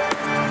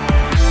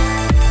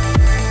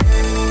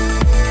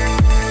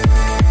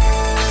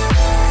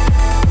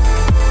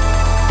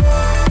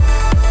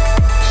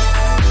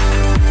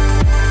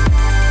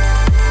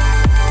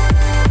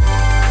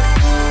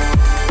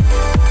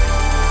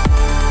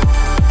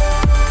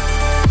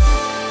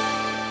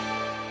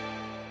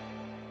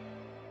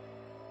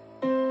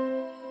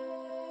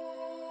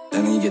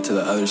 And then you get to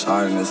the other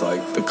side and it's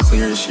like the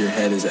clearest your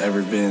head has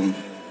ever been.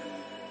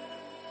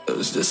 It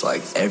was just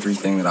like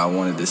everything that I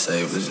wanted to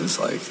say was just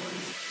like,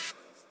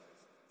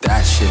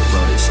 that shit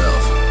wrote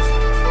itself.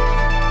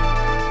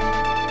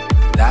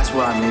 That's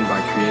what I mean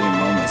by creating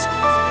moments.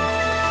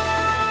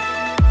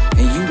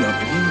 And you know,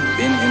 if you've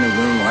been in a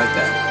room like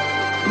that,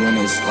 when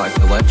it's like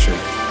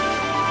electric,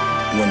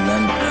 when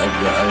none of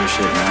the other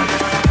shit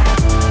matters.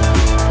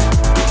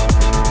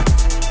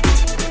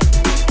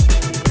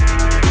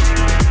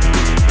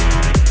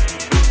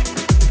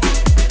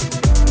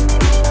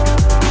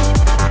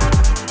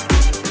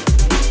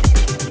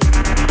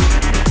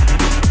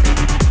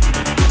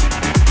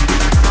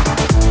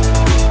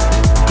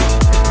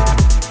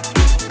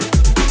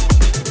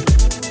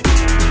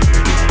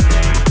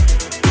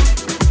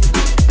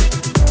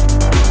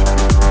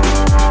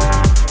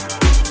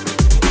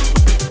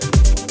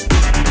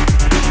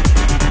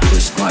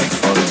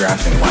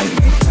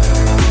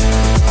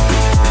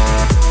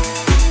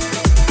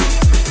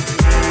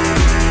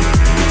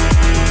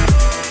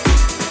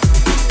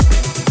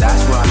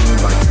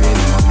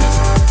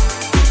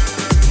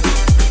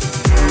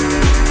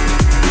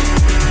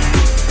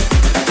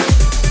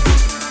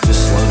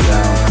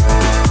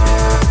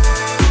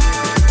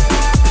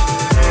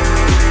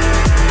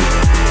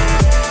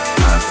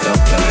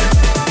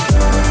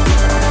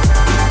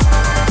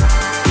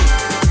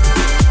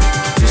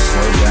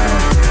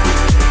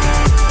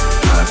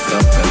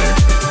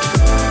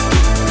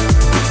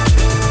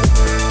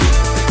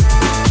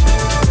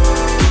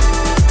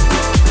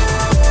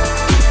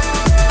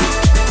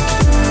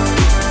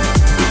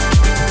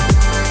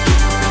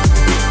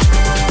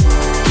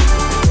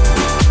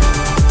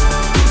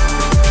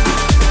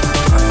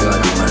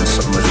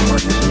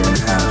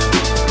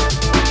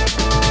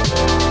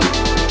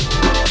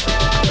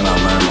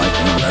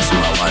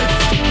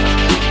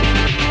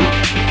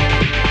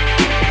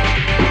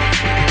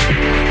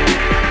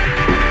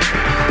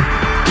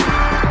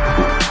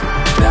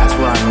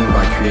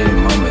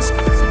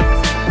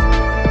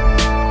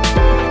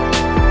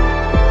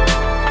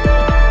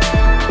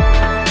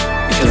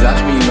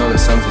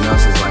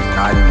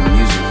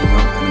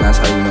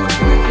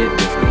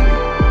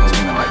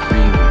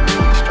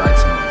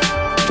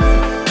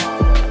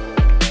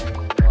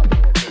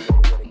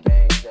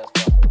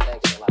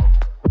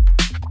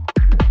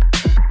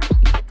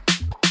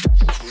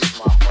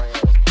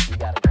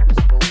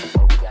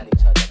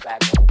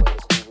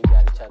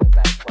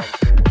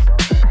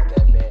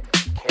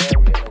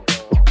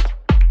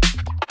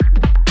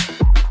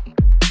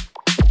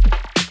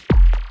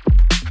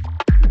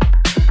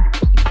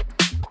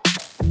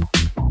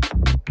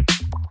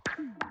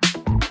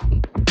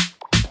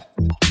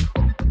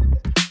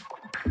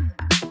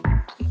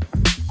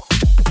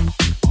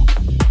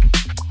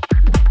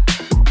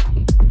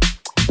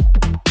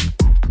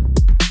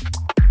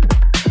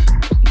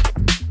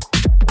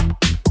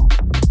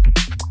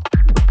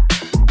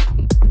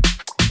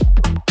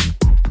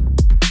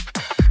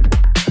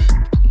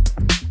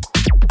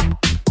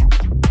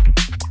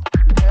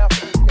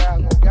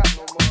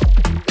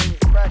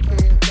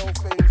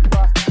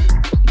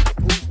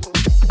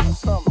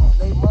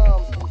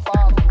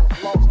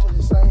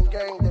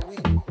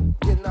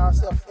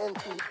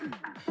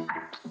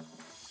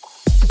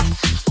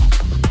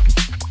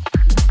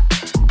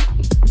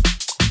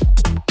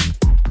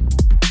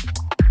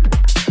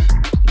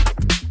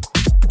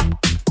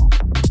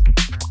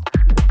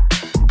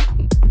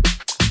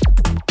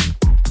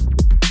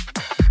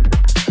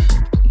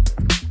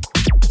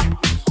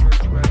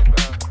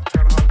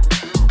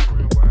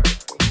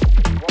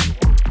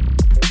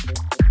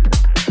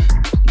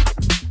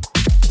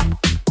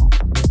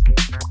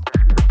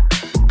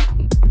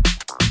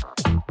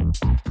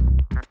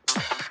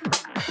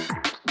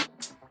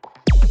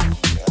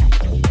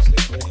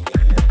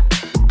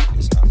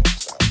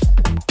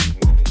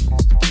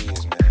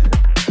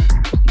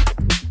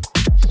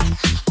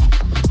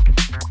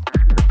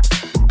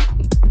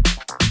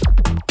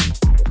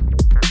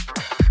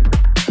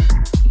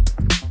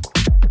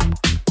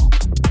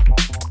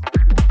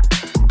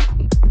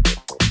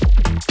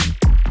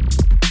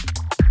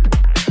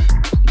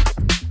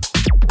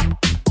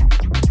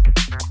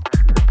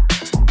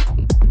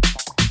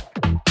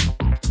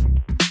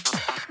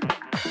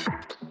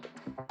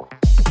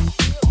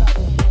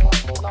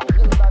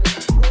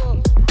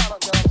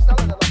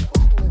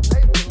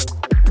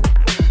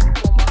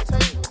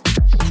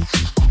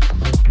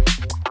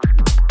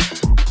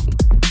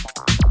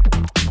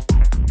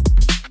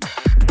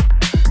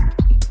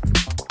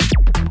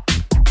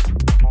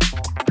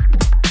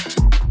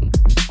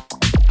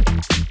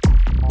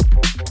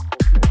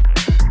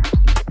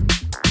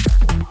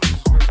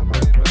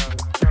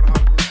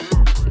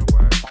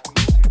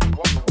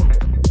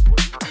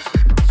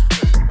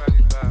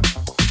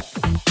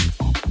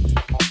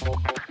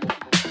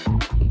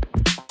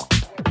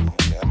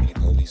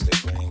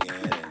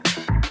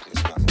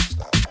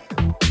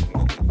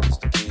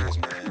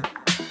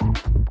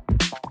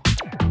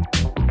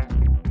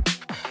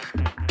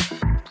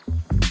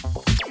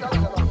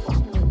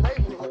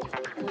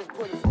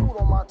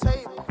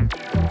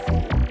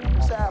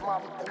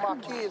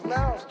 my kids'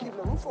 mouths, keeping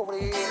the roof over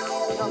their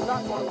head, and I'm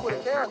not going to put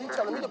it down. He's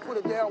telling me to put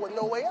it down with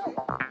no way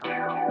out.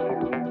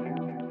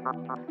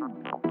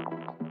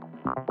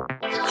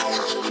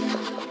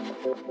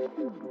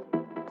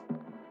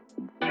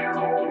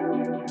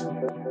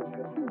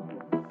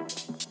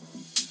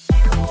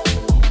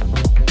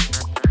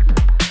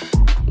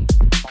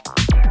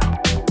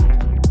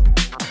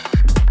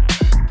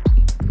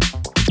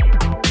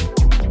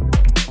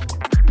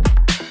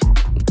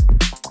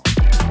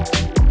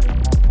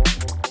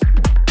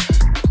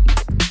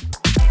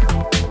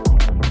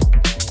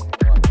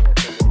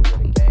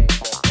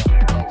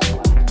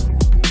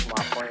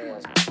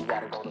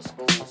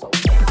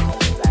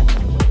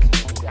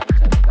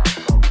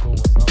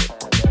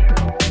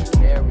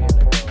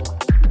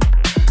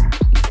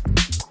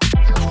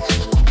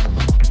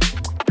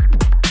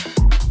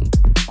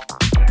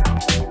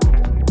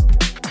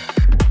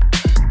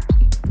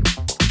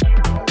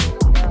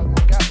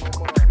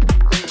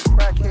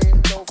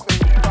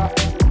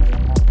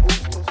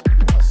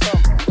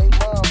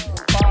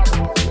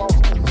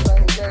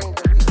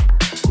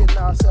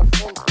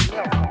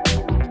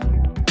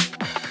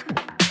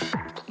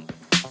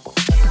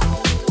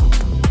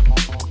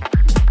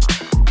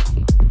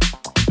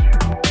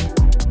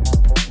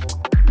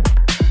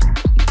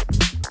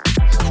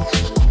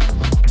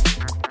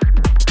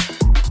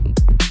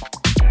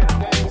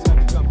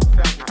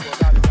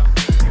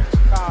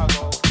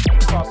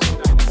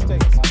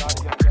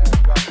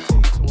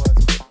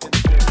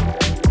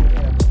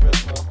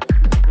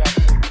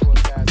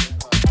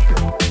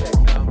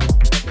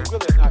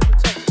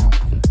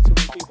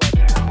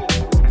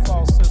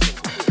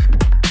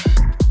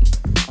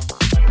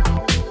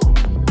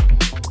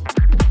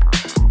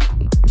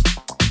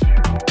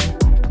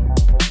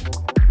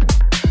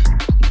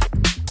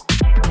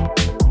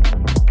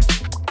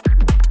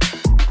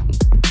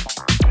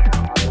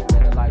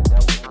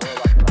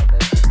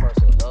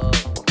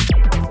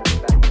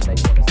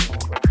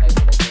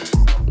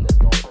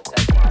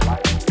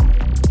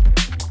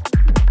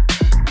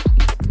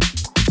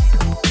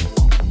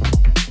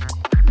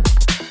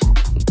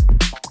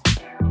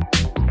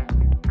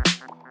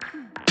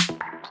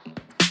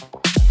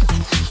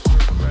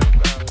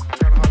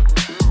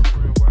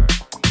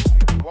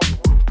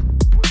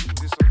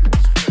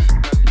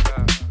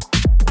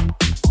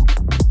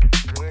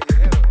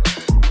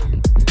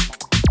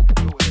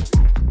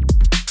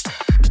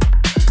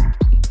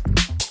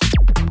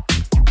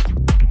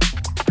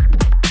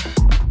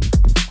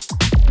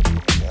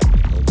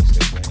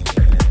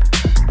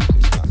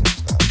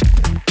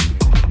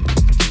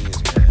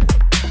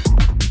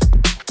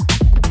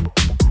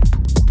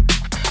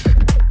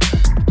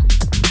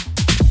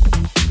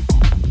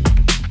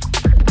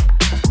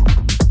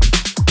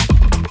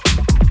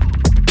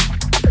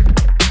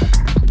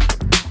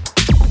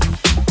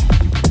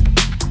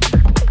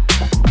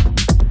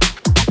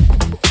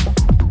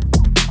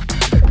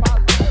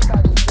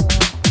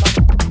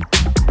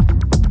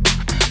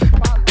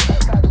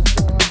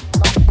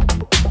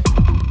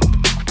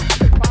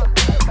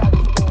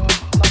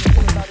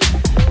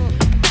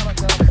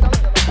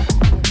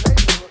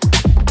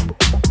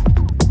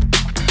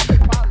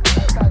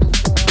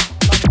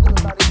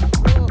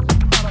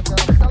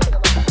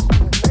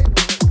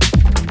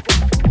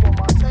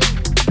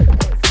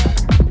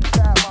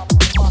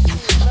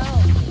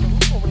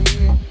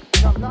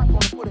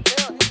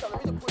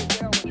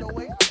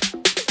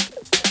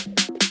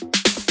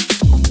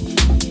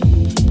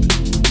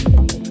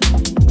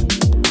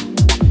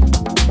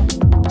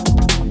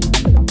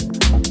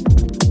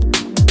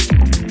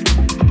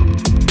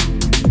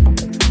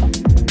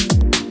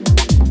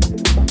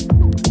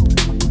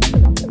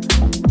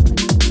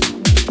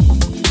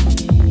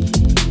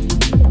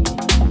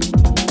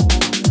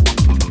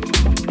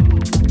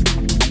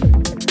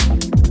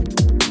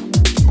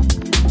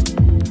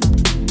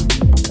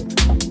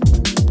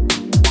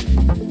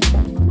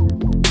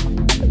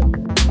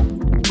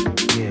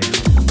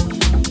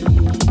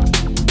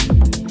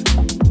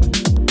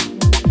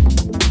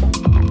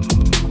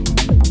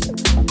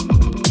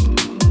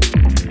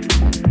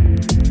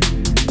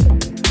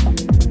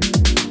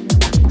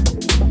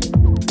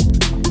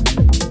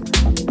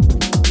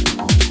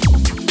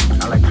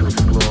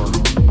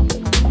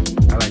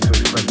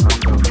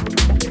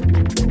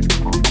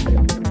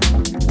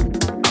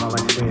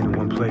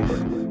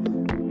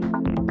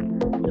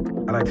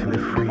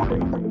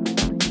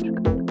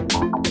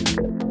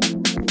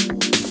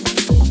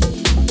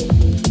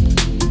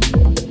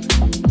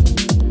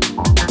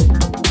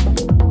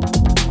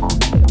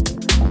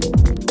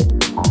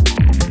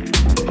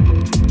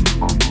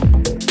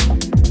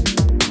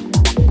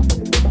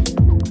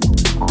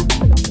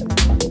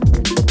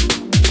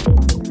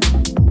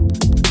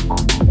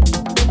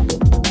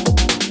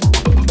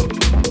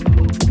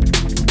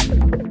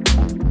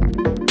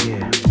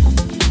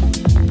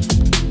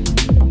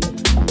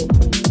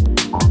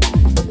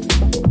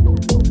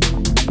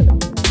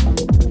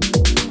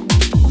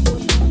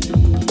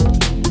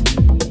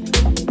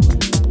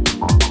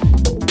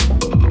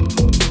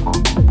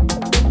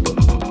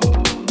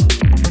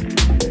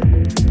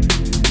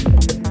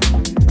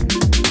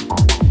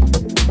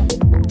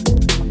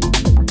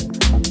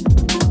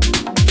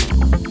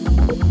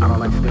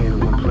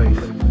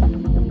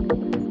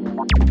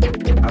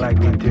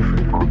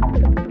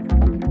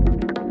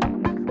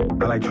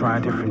 I like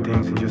trying different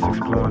things and just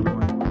exploring.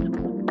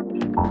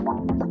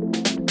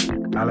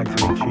 I like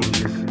to make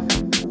changes.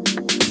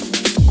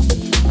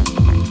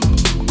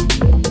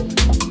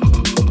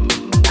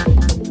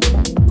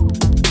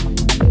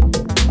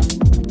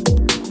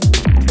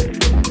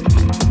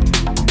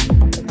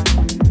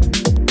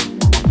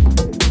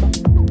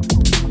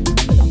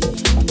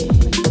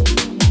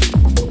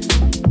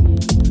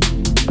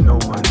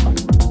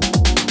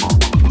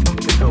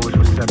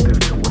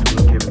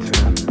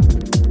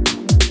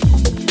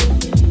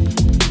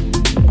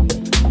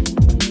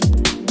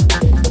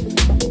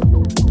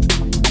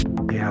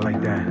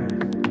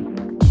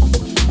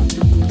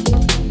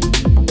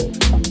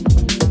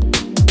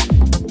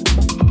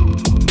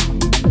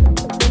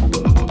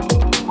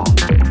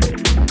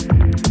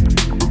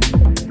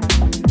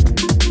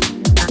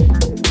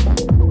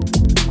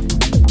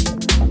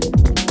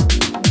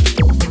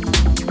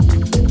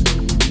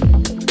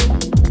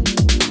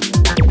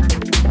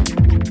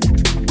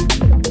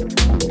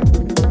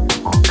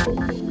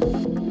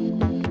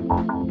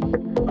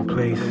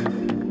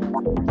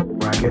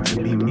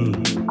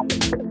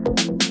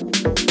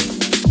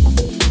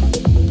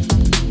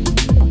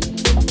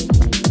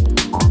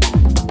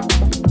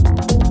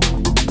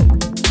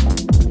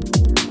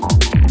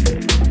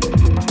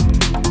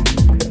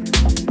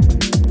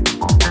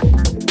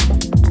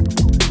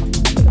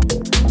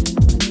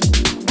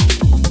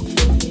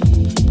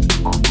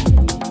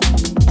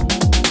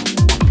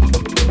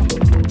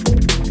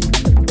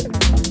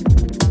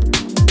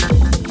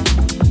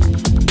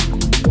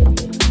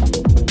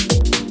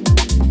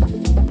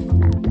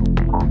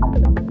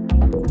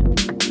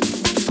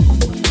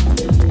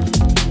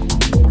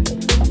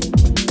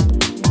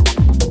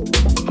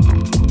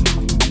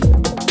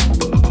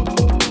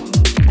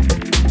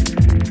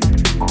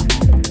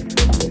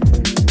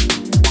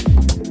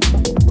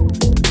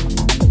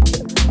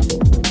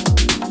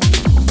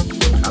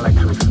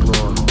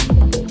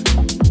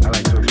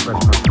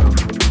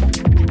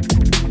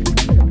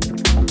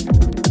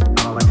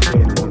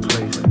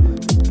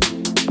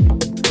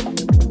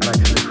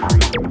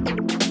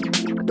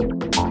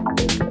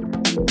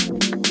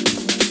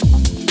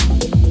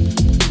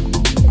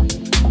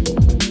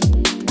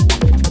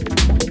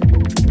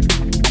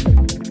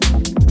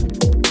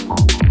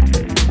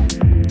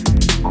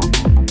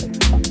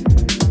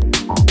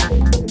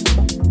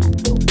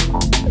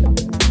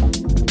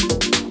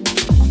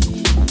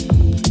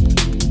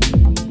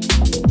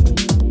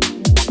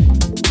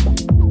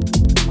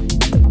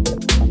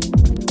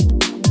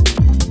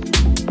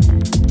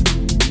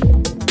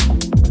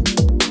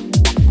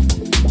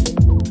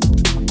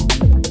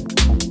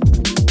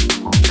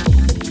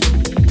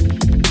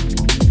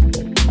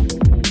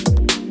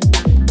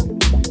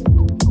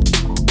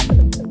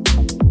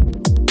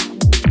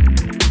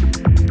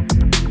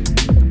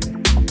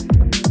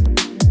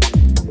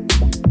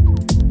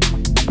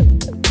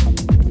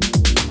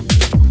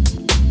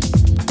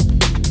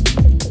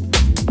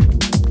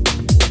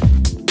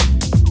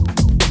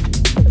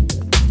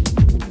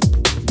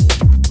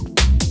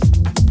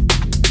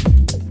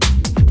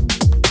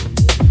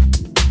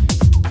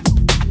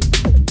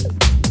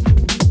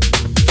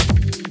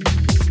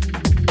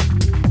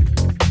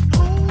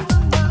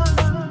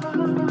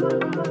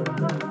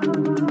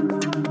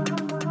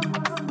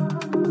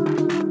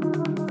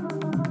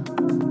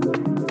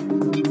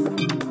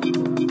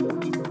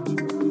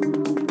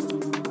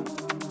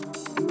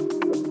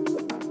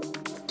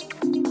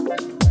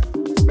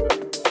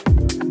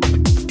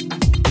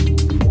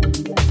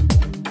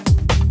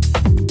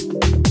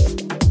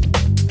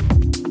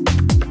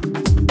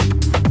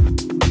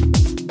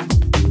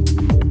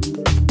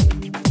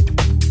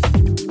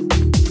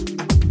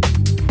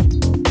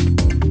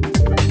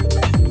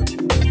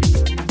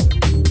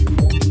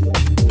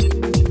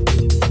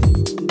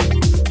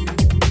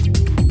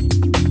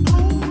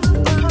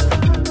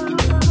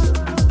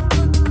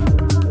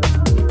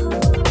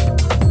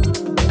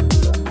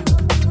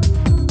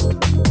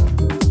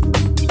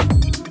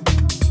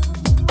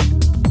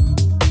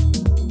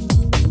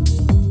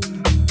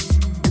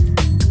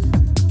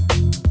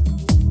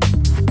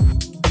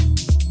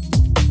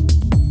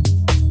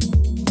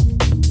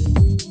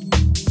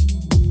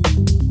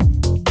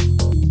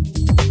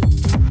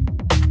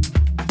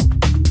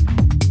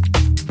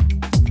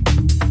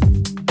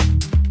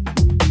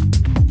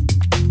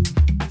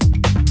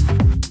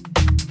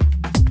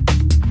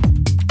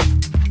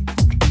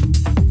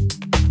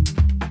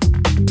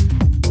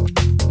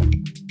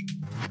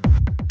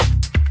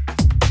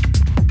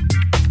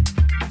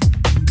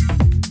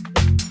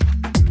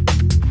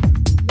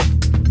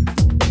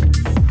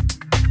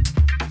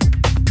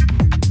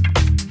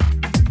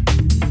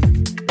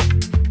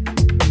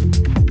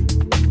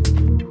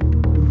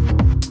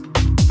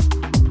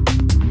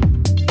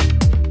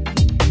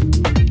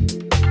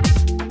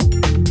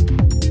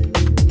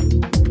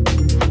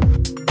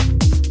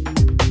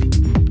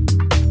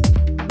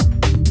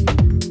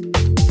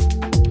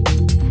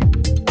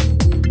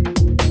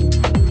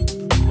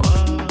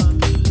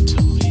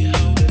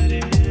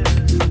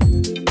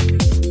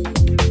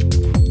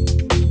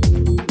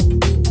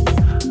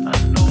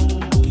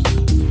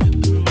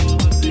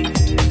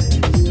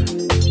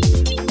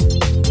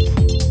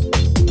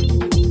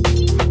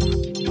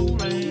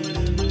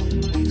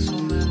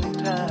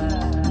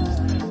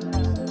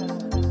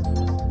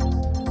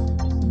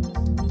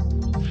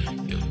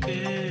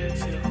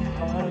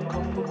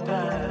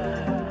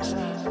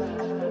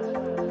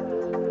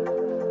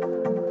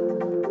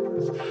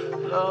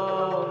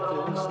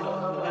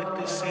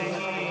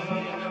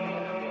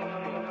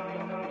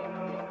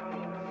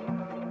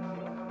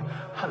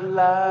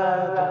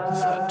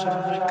 had to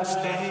make a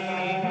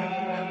stay.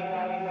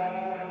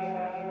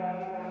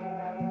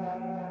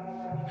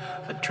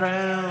 I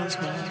drowns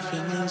my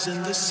feelings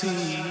in the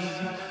sea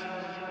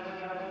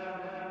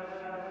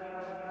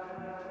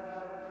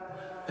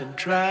and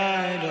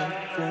dried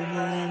up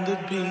on the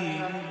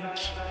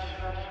beach.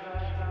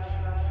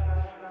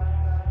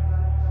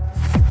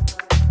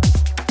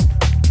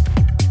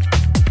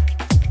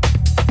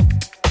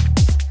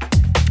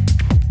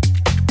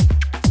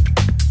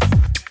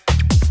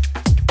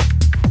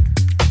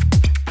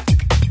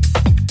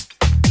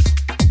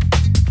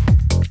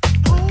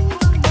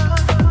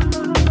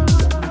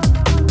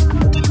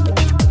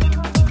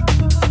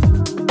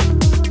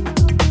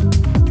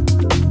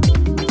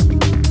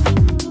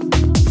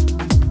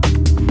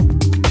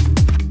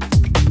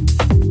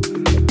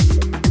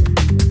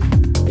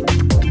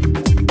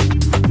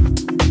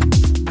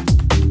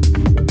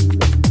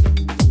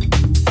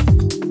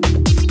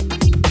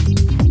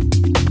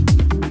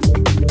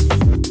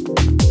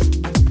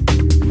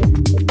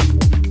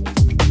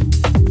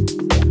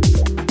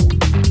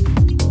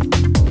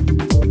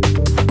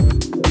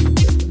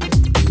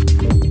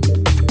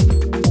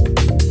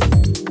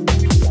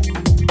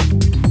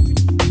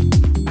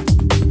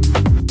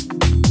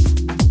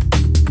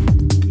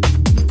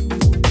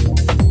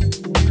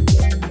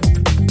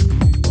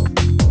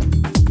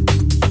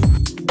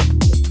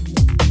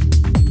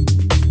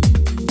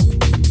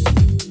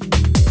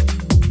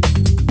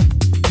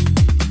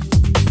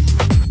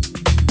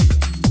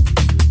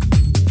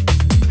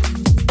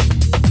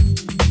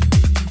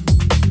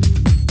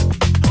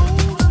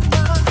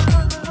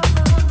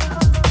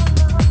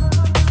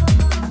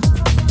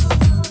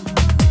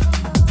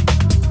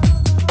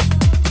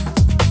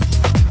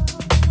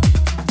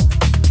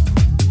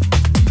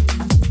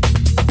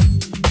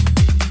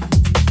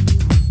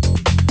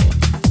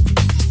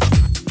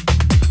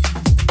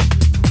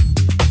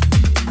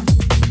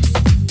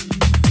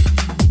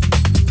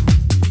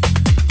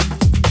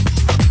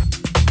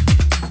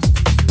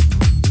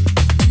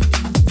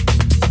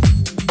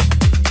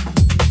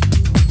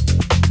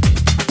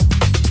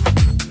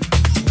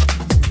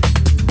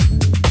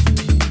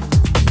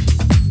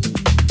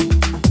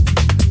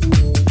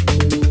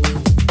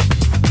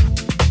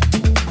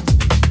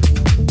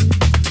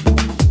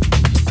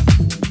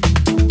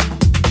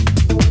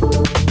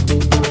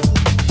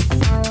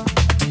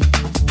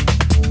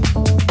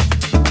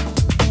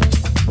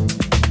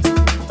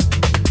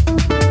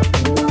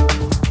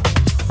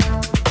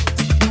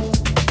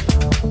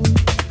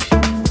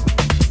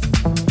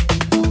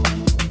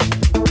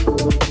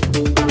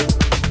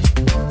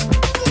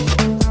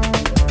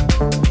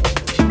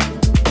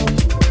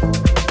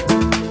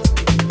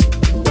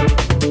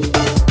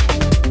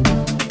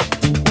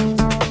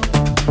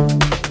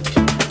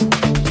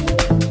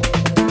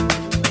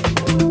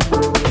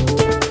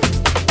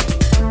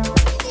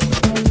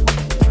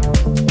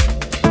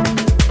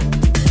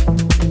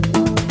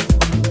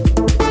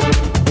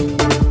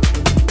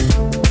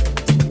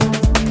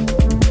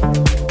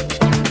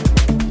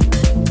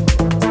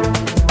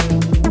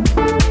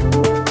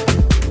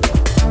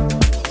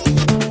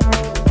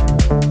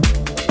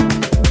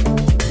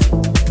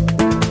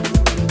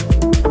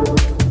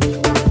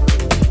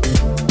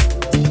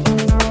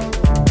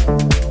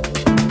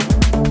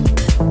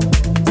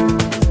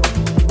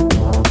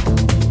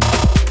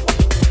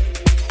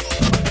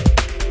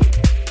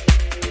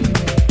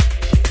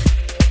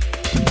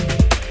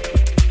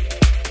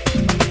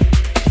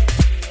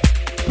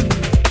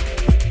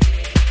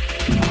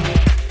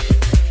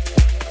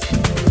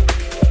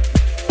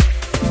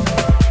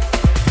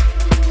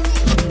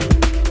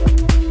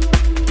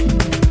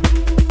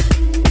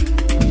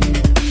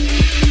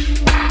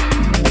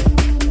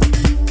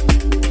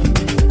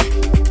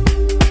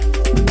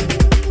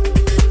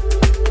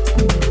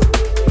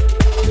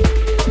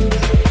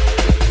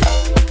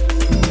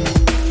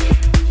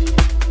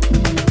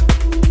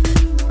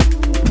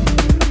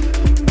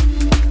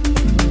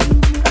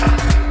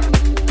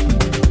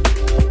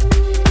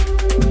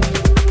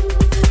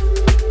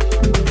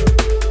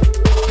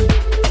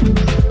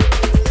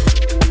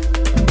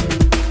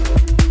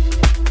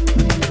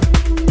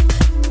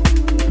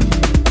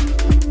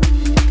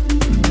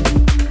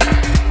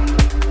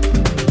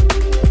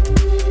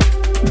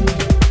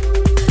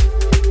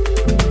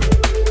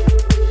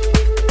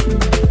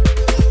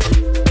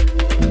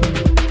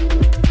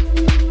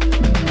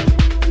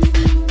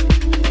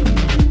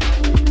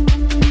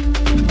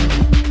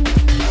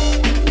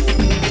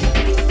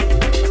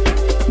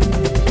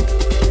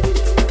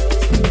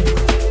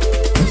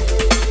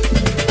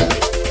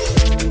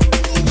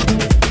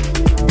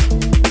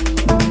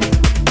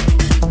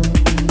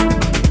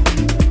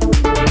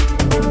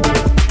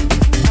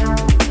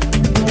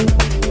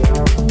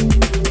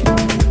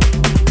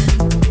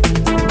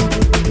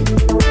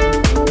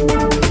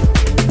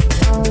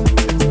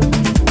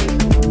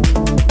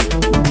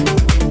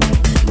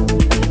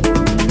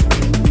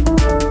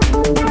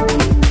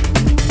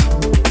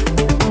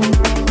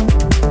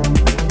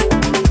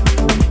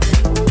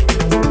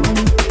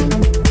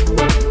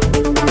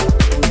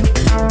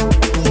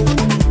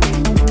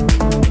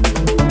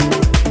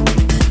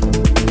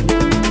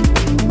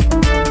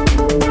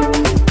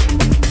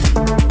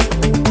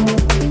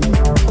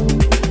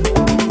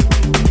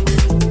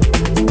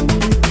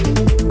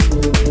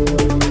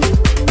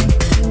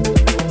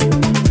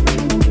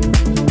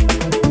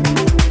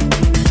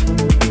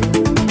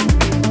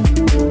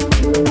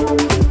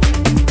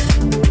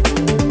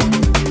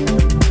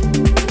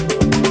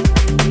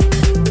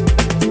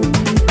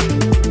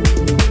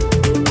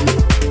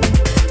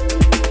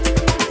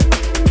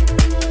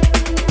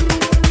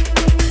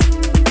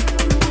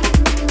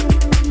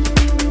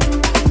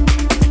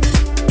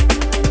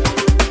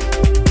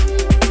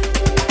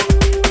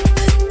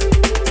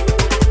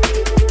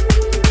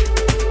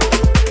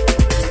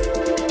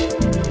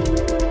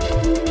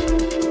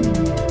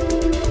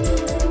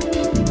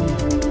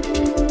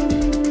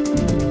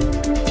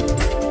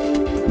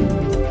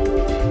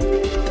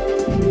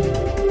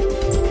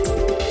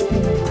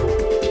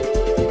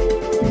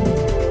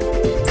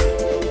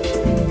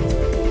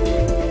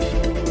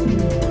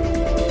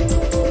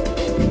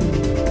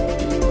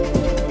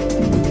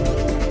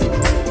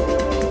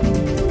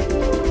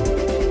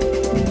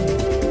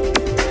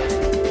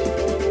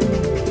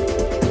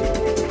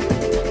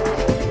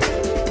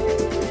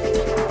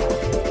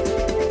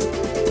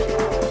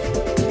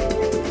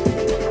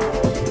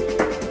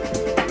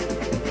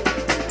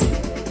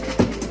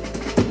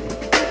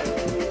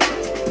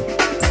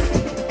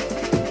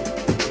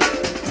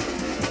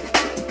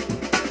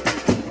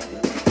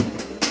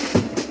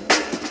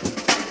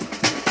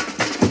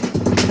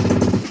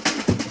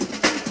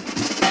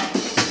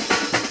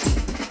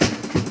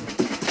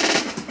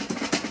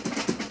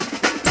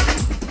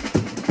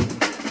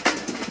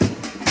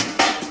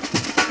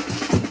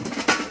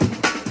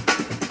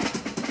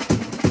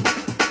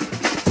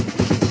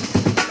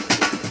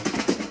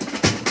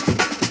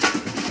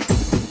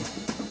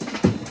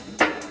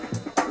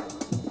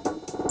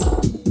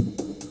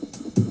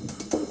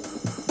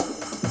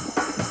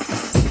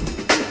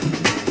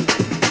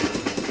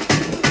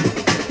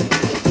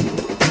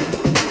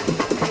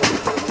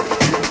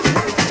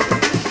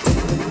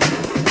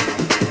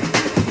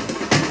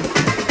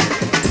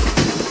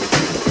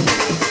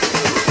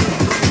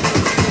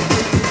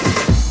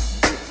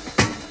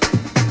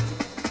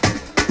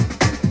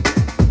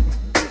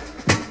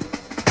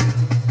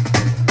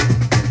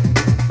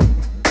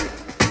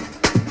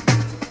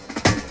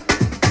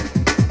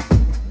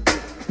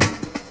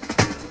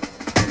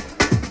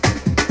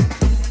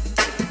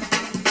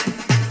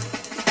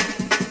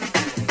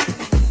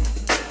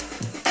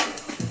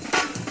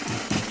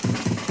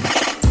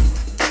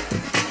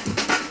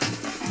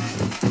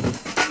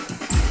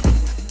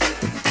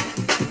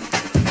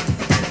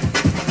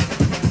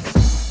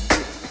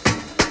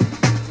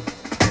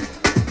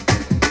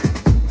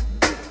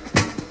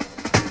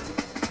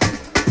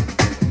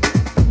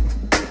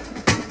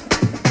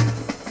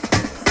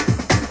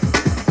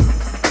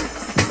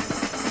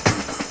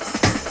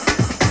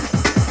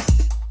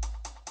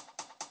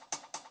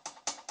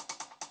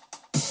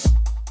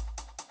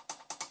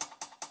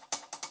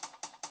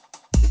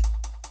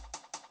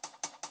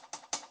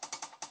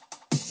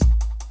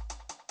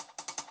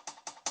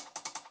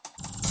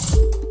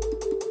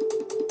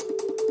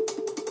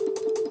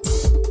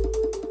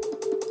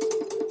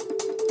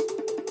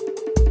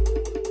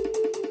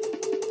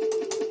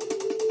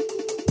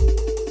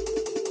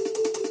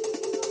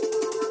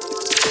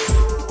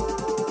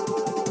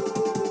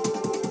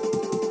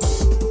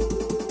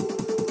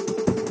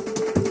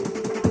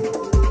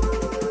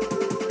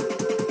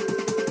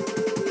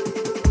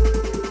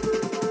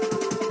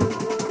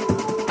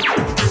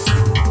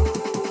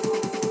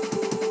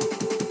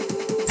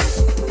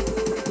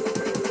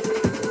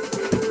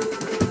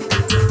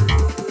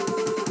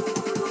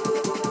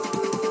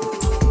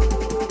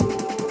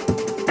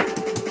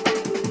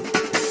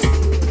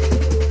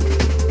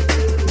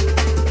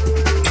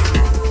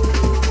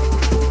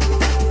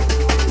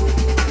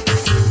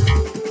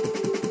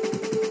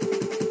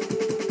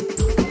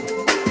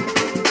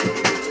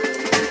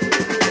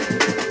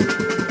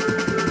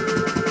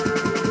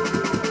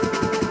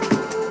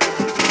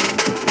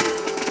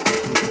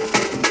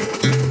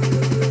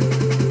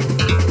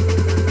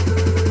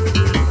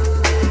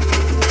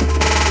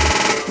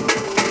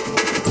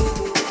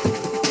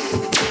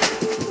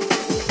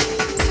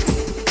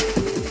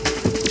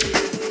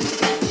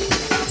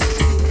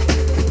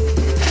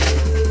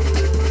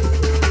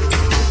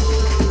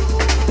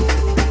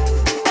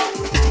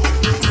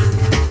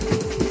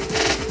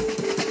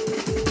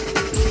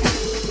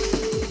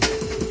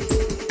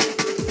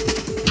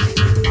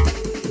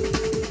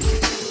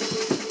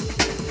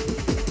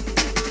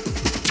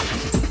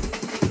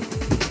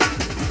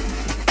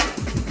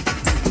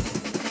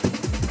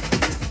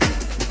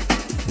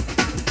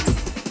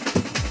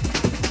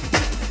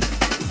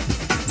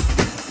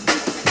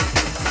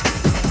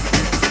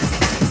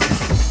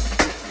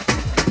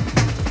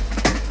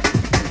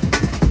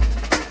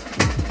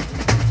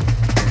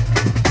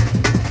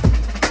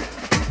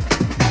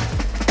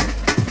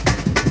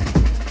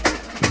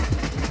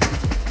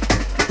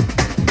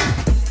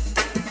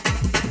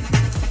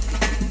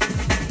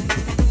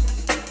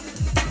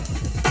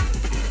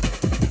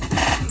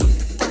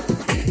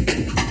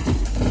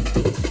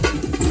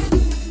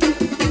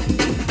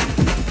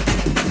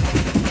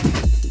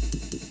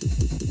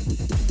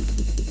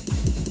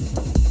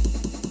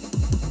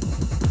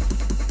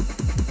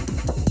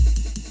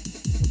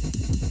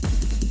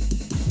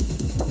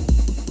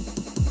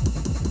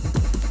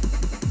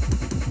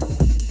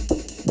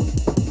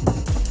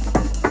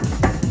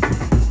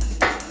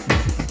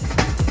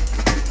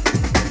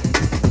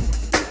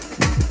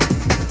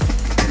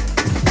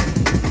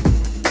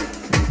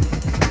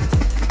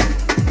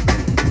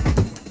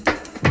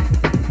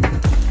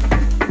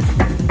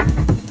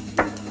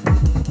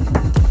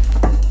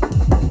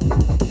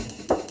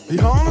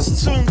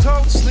 angezündet,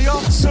 Holzli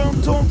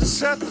angezündet und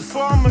es hat eine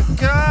Flamme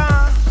gegeben.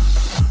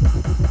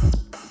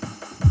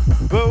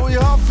 Weil ich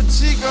für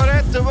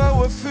Zigaretten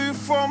Feuer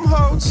vom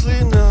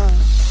Holzli nehmen.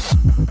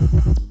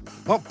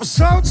 Aber das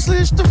Holzli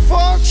ist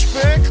davon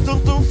gespeckt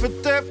und auf den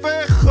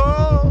Teppich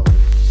gekommen.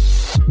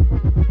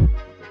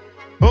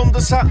 Und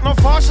es hat noch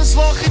fast ein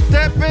Loch in den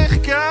Teppich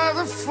gegeben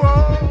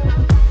davon.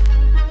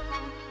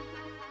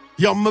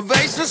 Ja, man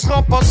weiss, was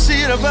kann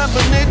passieren, wenn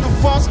man nicht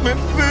aufpasst mit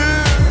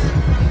Feuer.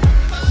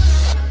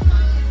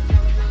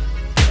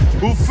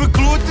 Auf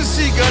verglühten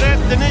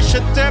Zigaretten ist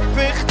ein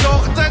Teppich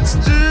doch das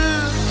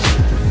teuer.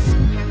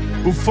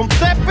 Auf vom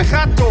Teppich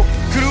hat doch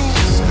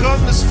Gruß,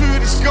 können es für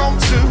das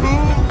ganze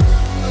Haus.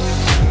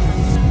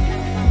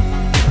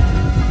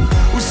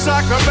 Und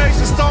sag, wer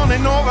weiss es dann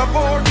nicht noch, wer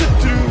wurde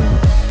treu.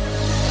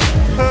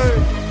 Hey,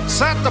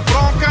 es hat einen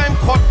Brand im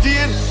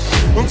Quartier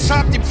und es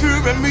hat die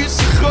Feuerwehr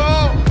müssen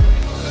kommen.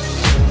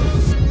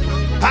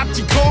 Hat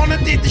die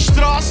Kohlen in die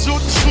Straße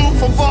und den Schlauch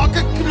vom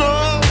Wagen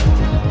genommen.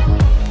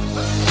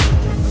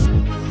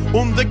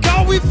 Und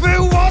egal wie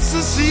viel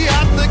Wasser sie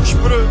hätten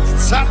gespritzt,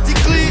 es hat die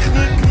gleich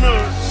nicht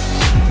genutzt.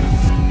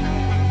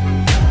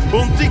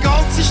 Und die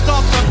ganze Stadt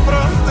hat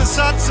gebrannt, es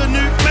hat sie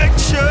nicht mehr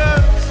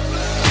geschützt.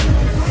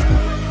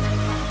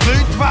 Die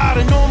Leute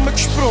wären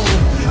umgesprungen,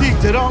 in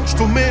der Angst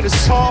um mir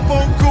ein Hab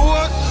und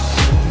Gut.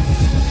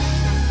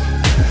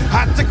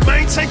 Hätte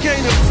gemeint, sie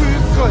gehen auf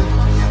Feuer gelegt,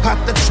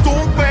 hätte den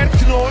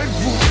Sturmberg neu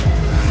gewohnt.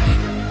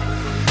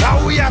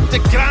 Alle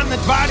hätten gerannt,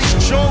 wer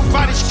ist schuld,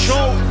 wer ist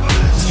schuld?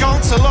 Das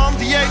ganze Land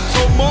in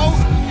jedem Mord.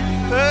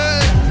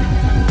 Hey.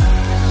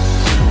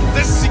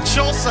 Dass sie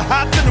geschossen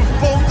hätten auf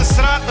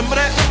Bundesrat am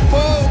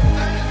Rednerpult.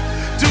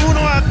 Du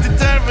noch hätte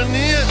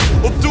interveniert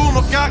und du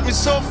noch gegen mich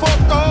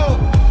sofort an.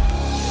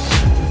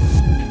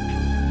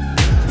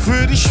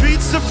 Für die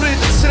Schweiz den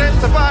Frieden zu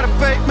retten, wären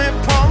beide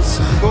mit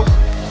Panzer gekommen.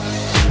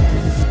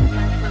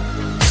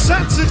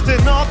 Setzt sich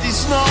der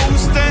Nadis nach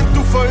ausdehnt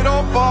auf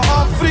Europa,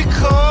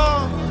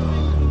 Afrika.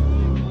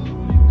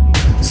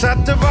 Es hat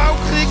einen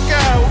Weltkrieg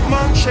gegeben und die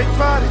Menschheit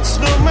wäre jetzt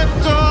nur mehr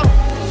da.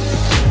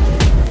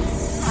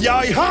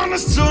 Ja, ich habe ein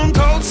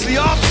Zündholzli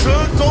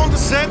angezündet und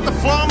es hat eine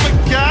Flamme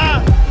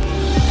gegeben.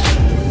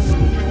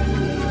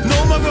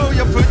 Nur weil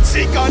ich für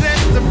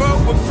Zigaretten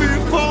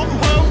Feuer vom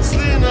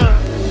Holzli nehmen.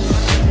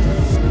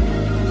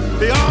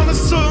 Ich habe ein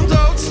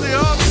Zündholzli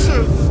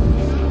angezündet.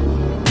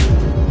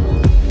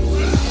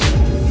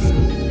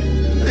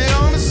 Ich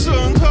habe ein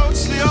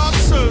Zündholzli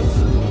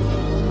angezündet.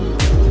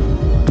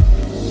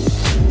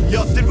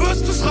 Ja, ihr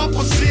wisst, was kann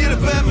passieren,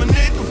 wenn man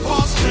nicht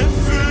aufpasst mit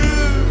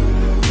Feuer.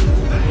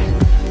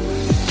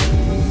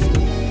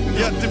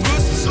 Ja, ihr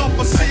wisst, was kann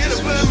passieren.